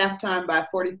at halftime by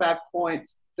 45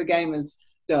 points, the game is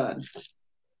done.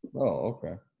 Oh,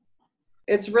 okay.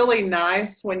 It's really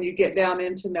nice when you get down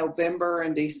into November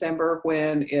and December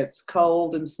when it's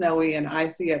cold and snowy and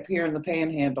icy up here in the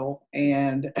Panhandle,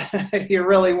 and you're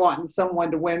really wanting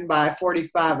someone to win by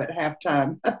 45 at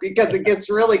halftime because it gets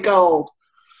really cold.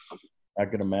 I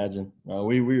could imagine.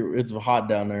 It's hot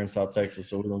down there in South Texas,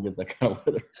 so we don't get that kind of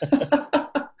weather.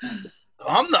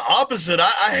 I'm the opposite.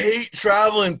 I hate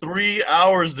traveling 3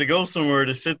 hours to go somewhere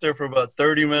to sit there for about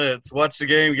 30 minutes, watch the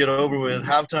game, get over with.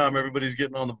 Halftime, everybody's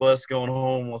getting on the bus going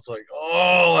home. It's like,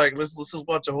 let's just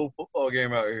watch a whole football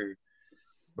game out here.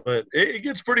 But it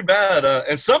gets pretty bad,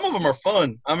 and some of them are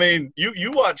fun. I mean,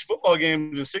 you watch football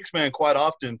games in 6-man quite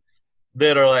often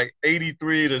that are like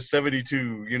 83 to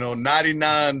 72,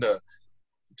 99 to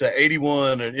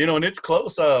 81, and and it's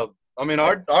close up. I mean,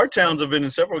 our towns have been in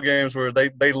several games where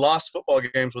they lost football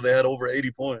games where they had over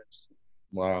 80 points.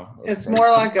 Wow. It's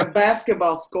more like a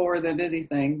basketball score than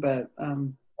anything, but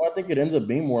I think it ends up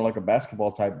being more like a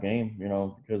basketball type game,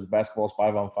 because basketball is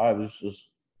 5-on-5. It's just,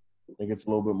 I think it's a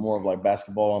little bit more of like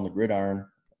basketball on the gridiron.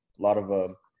 A lot of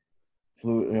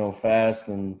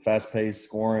fast-paced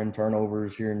scoring,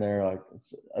 turnovers here and there.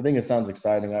 I think it sounds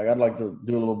exciting. I'd like to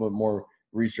do a little bit more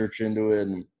research into it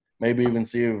and maybe even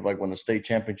see if, like, when the state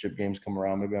championship games come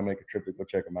around, maybe I'll make a trip to go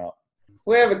check them out.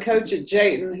 We have a coach at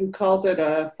Jayton who calls it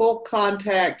a full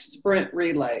contact sprint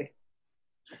relay.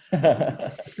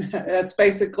 That's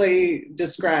basically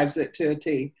describes it to a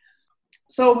T.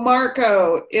 So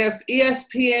Marco, if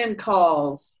ESPN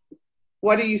calls,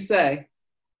 what do you say?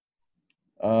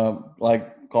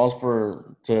 Like calls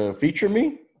to feature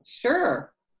me?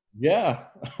 Sure. Yeah,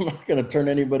 I'm not gonna turn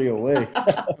anybody away.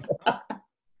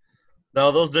 No,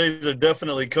 those days are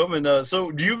definitely coming.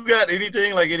 So do you got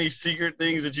anything, like any secret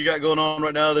things that you got going on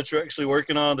right now that you're actually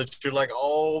working on that you're like,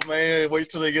 oh man, wait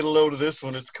till they get a load of this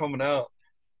one, it's coming out?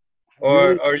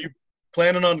 Or are you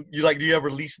planning on, do you have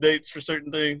release dates for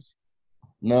certain things?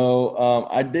 No,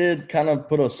 I did kind of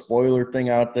put a spoiler thing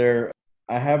out there.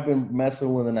 I have been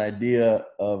messing with an idea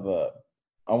of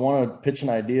I want to pitch an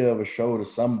idea of a show to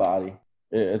somebody.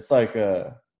 It's like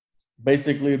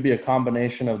basically it'd be a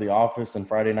combination of The Office and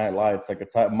Friday Night Lights, like a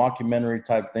mockumentary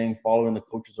type thing, following the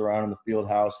coaches around in the field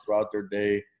house throughout their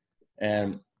day.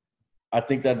 And I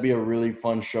think that'd be a really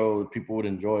fun show that people would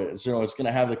enjoy. It's going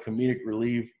to have the comedic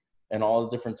relief and all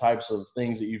the different types of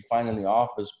things that you'd find in The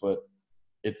Office, but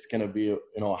it's going to be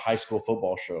a high school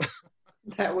football show.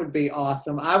 That would be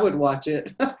awesome. I would watch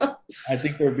it. I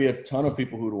think there'd be a ton of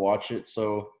people who'd watch it.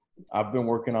 So I've been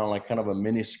working on like kind of a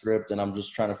mini script, and I'm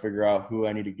just trying to figure out who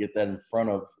I need to get that in front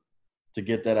of to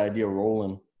get that idea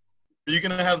rolling. Are you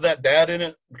going to have that dad in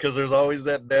it? Because there's always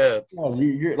that dad. No,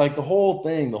 you're like the whole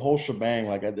thing, the whole shebang.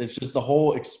 Like it's just the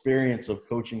whole experience of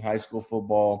coaching high school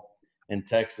football in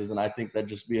Texas. And I think that'd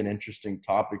just be an interesting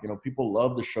topic. People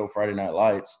love the show Friday Night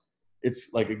Lights.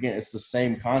 It's like, again, it's the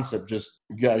same concept. Just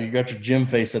you got your gym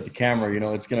face at the camera.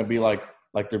 It's going to be like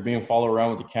they're being followed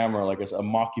around with the camera, like it's a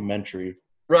mockumentary.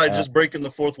 Right, just breaking the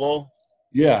fourth wall.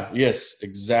 Yeah, yes,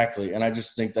 exactly. And I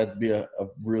just think that'd be a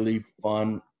really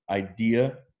fun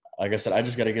idea. Like I said, I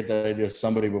just got to get that idea to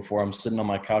somebody before I'm sitting on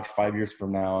my couch 5 years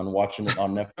from now and watching it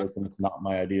on Netflix and it's not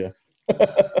my idea.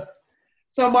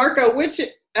 So, Marco, which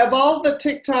of all the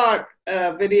TikTok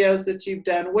videos that you've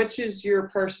done, which is your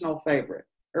personal favorite?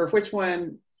 Or which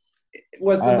one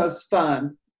was the most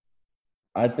fun?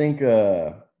 I think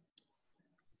the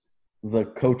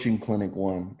coaching clinic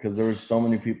one, because there were so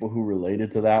many people who related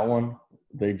to that one.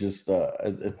 They just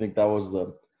I think that was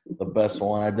the best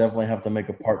one. I definitely have to make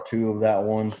a part 2 of that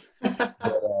one. But,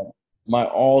 my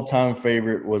all-time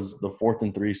favorite was the 4th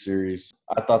and 3 series.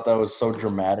 I thought that was so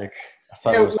dramatic. I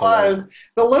thought It was. hilarious.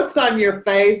 The looks on your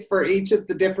face for each of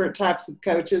the different types of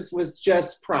coaches was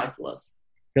just priceless.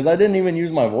 Because I didn't even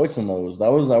use my voice in those. I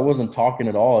wasn't talking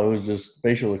at all. It was just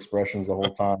facial expressions the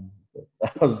whole time.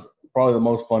 That was probably the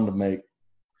most fun to make.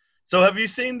 So have you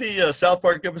seen the South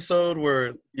Park episode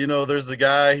where, there's the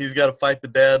guy, he's got to fight the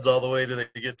dads all the way to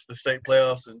get to the state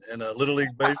playoffs in Little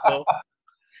League Baseball?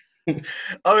 I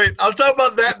mean, I'm talking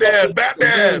about that dad,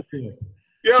 Batman.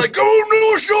 Yeah, like, go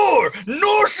North Shore,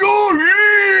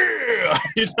 yeah.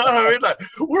 You know what I mean? Like,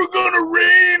 we're going to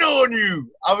rain on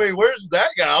you. I mean, where's that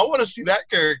guy? I want to see that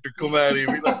character come out of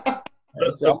him. Like,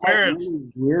 the parents. I'm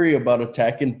really weary about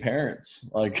attacking parents.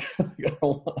 Like, I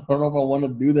don't know if I want to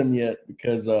do them yet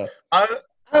because but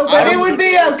it would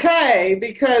be okay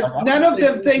because none of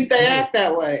them think they act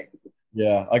that way.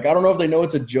 Yeah, like I don't know if they know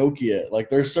it's a joke yet. Like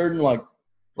there's certain like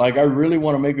I really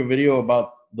want to make a video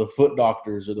about the foot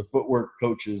doctors or the footwork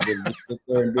coaches that just sit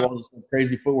there and do all this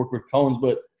crazy footwork with cones,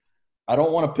 but I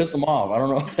don't want to piss them off. I don't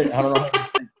know.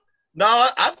 No,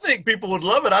 I think people would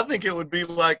love it. I think it would be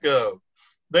like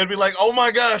they'd be like, oh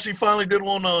my gosh, he finally did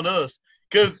one on us.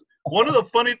 Because one of the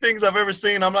funny things I've ever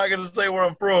seen, I'm not going to say where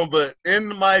I'm from, but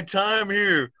in my time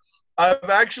here, I've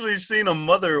actually seen a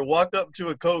mother walk up to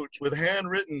a coach with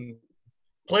handwritten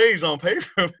plays on paper.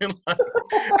 And like,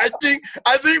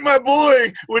 I think my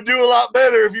boy would do a lot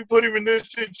better if you put him in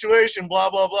this situation, blah,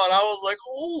 blah, blah. And I was like,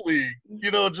 holy,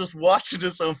 just watching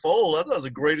this unfold. I thought it was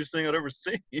the greatest thing I'd ever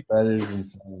seen. That is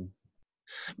insane.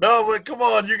 No, but come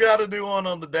on, you got to do one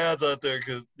on the dads out there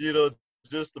because,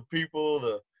 just the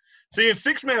people. See, in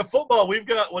 6-man football, we've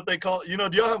got what they call, do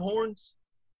y'all have horns?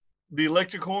 The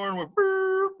electric horn where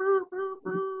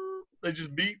they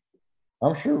just beep?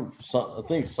 I'm sure I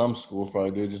think some schools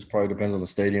probably do. It just probably depends on the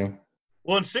stadium.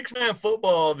 Well, in 6-man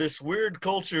football, this weird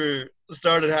culture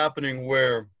started happening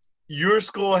where your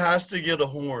school has to get a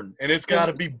horn, and it's got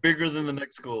to be bigger than the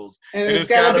next school's. And it's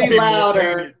got to be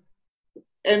louder.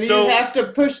 And you have to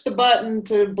push the button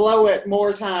to blow it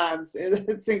more times.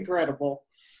 It's incredible.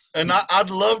 And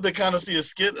I'd love to kind of see a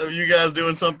skit of you guys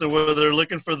doing something where they're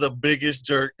looking for the biggest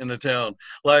jerk in the town.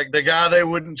 Like the guy they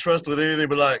wouldn't trust with anything,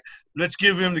 but like, let's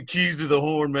give him the keys to the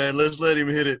horn, man. Let's let him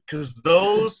hit it. Because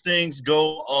those things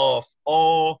go off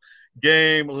all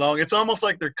game long. It's almost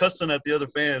like they're cussing at the other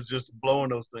fans just blowing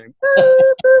those things.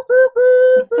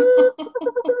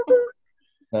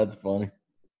 That's funny.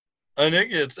 And it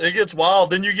gets wild.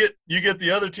 Then you get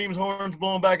the other team's horns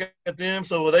blowing back at them.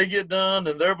 So when they get done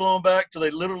and they're blowing back till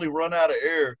they literally run out of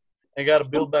air and got to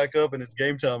build back up and it's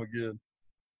game time again.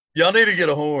 Y'all need to get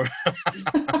a horn.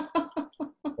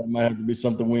 That might have to be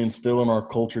something we instill in our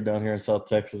culture down here in South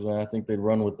Texas, man. I think they'd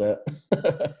run with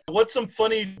that. What's some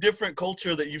funny, different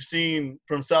culture that you've seen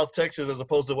from South Texas as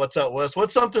opposed to what's out west?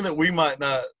 What's something that we might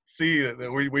not see that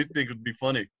we think would be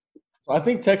funny? I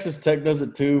think Texas Tech does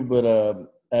it too, but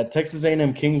at Texas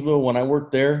A&M Kingsville, when I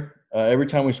worked there, every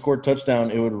time we scored touchdown,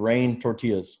 it would rain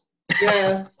tortillas.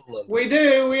 Yes, we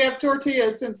do. We have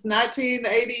tortillas since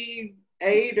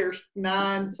 1988 or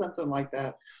 9, something like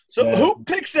that. So Yeah. who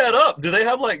picks that up? Do they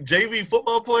have like JV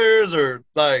football players or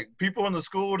like people in the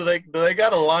school? Do they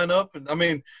got to line up? And I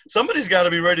mean, somebody's got to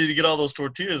be ready to get all those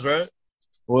tortillas, right?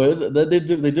 Well, they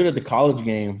do it at the college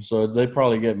game, so they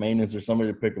probably get maintenance or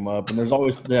somebody to pick them up. And there's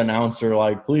always the announcer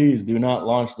like, please do not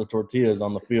launch the tortillas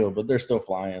on the field, but they're still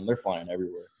flying. They're flying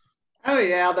everywhere. Oh,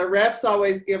 yeah. The refs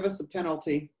always give us a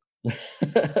penalty.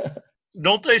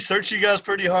 Don't they search you guys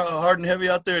pretty hard and heavy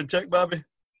out there in Tech, Bobby?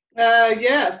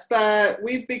 Yes, but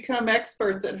we've become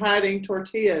experts at hiding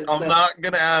tortillas. I'm not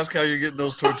going to ask how you're getting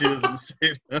those tortillas in the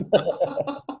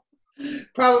stadium.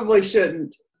 Probably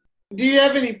shouldn't. Do you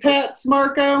have any pets,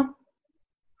 Marco?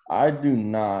 I do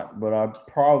not, but I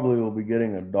probably will be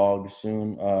getting a dog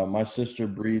soon. My sister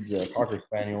breeds Cocker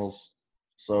Spaniels,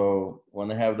 so when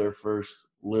they have their first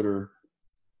litter,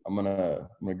 I'm gonna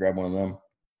grab one of them.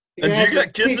 And do you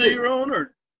got kids of your own,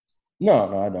 or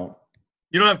No, I don't.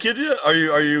 you don't have kids yet?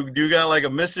 Do you got like a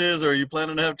missus, or are you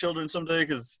planning to have children someday?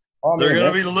 Because I they're mean,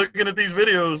 gonna be looking at these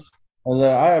videos.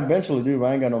 I eventually do, but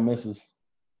I ain't got no misses.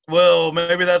 Well,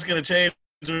 maybe that's gonna change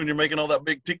when you're making all that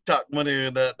big TikTok money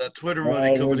and that Twitter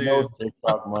money coming There's in. no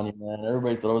TikTok money, man.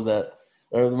 Everybody throws that.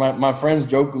 My friends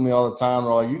joke with me all the time.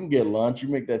 They're like, "You can get lunch. You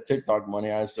make that TikTok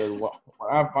money." I said, "Well,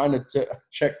 when I find a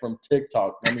check from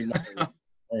TikTok, let me know."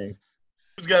 Hey.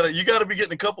 You got to be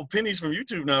getting a couple pennies from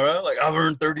YouTube now, right? Like I've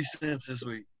earned 30 cents this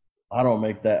week. I don't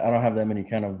make that. I don't have that many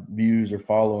kind of views or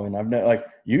following.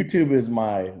 YouTube is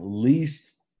my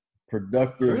least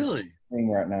productive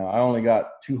thing right now. I only got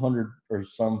 200 or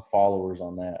some followers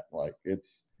on that. Like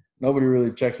nobody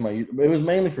really checks my YouTube. It was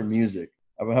mainly for music.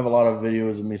 I have a lot of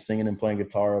videos of me singing and playing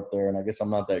guitar up there, and I guess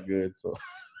I'm not that good, so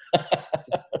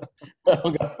I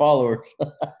don't got followers.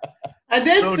 I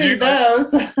did see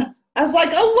those. I was like,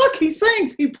 oh, look, he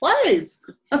sings, he plays.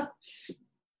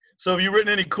 So have you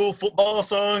written any cool football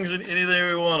songs? Anything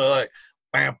we want to like,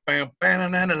 bam, bam,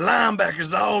 bam, and the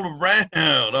linebackers all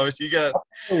around? Or you got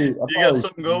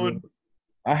something going?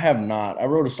 I have not. I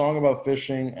wrote a song about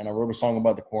fishing, and I wrote a song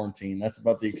about the quarantine. That's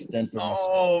about the extent of my song.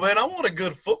 Oh, man, I want a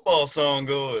good football song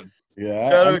going. Yeah.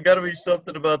 Got to be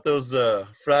something about those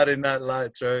Friday Night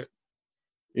Lights, right?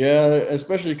 Yeah,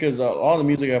 especially because a lot of the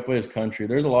music I play is country.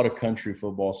 There's a lot of country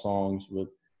football songs with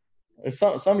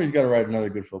somebody's got to write another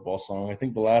good football song. I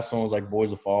think the last one was like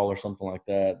Boys of Fall or something like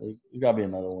that. There's got to be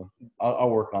another one.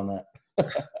 I'll work on that.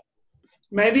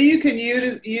 Maybe you can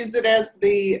use it as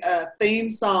the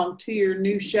theme song to your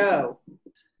new show.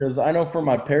 Because I know for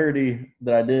my parody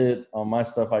that I did on my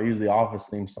stuff, I use the Office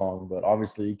theme song, but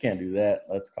obviously you can't do that.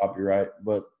 That's copyright.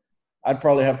 But I'd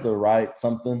probably have to write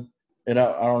something. And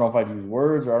I don't know if I'd use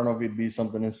words or I don't know if it'd be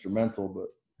something instrumental, but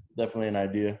definitely an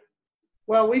idea.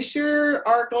 Well, we sure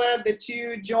are glad that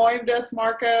you joined us,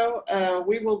 Marco.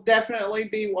 We will definitely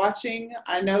be watching.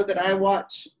 I know that I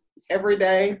watch every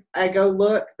day. I go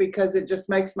look because it just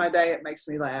makes my day. It makes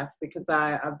me laugh because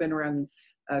I've been around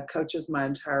coaches my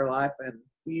entire life, and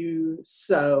you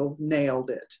so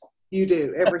nailed it. You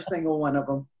do, every single one of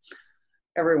them.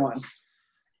 Everyone.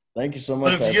 Thank you so much.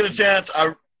 But if you get a chance,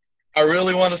 I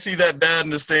really want to see that dad in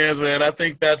the stands, man. I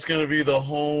think that's going to be the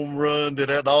home run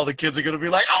that all the kids are going to be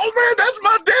like, oh, man, that's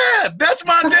my dad. That's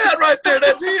my dad right there.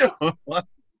 That's him.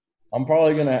 I'm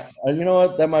probably going to – you know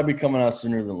what? That might be coming out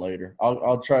sooner than later.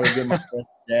 I'll try to get my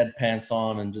dad pants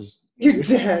on and just – Your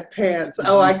dad pants.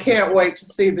 Oh, I can't wait to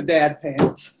see the dad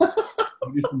pants.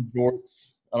 do some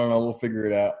jorts. I don't know. We'll figure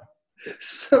it out.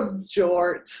 Some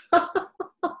jorts.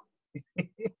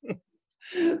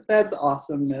 That's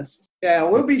awesomeness. Yeah,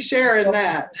 we'll be sharing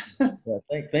that.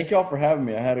 Yeah, thank y'all for having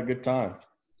me. I had a good time.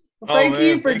 Well, thank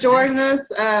you for joining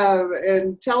us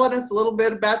and telling us a little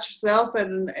bit about yourself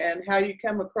and how you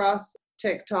come across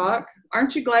TikTok.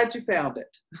 Aren't you glad you found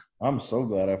it? I'm so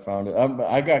glad I found it.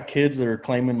 I got kids that are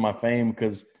claiming my fame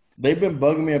because they've been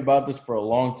bugging me about this for a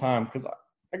long time because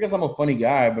I guess I'm a funny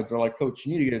guy, but they're like, Coach,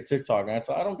 you need to get a TikTok. And I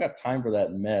said, I don't got time for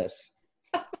that mess.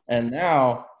 And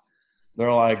now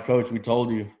they're like, Coach, we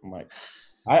told you. I'm like,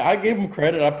 I gave him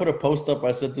credit. I put a post up.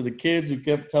 I said to the kids who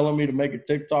kept telling me to make a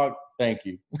TikTok, thank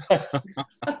you.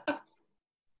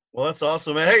 Well, that's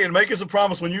awesome, man. Hey, and make us a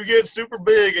promise when you get super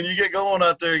big and you get going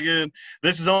out there again.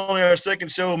 This is only our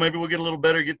second show. Maybe we'll get a little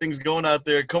better, get things going out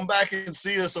there. Come back and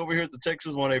see us over here at the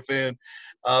Texas 1A Fan.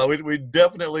 We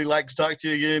definitely like to talk to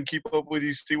you again, keep up with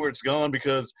you, see where it's going,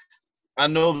 because I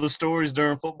know the stories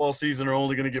during football season are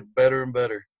only going to get better and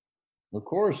better. Of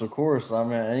course. I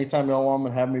mean, anytime y'all want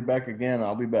to have me back again,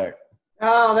 I'll be back.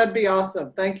 Oh, that'd be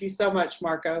awesome. Thank you so much,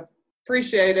 Marco.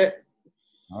 Appreciate it.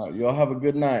 All right, y'all have a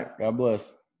good night. God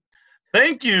bless.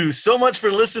 Thank you so much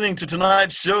for listening to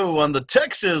tonight's show on the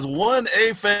Texas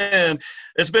 1A Fan.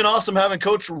 It's been awesome having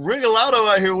Coach Regalado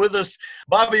out here with us.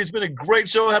 Bobby, it's been a great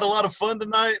show. Had a lot of fun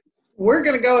tonight. We're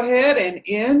going to go ahead and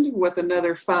end with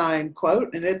another fine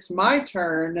quote, and it's my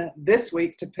turn this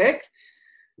week to pick.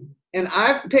 And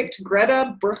I've picked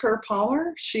Greta Brooker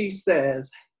Palmer. She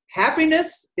says,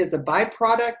 "Happiness is a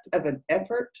byproduct of an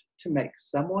effort to make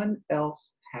someone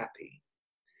else happy."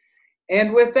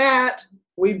 And with that,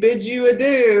 we bid you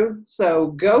adieu. So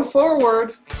go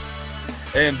forward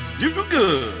and do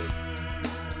good.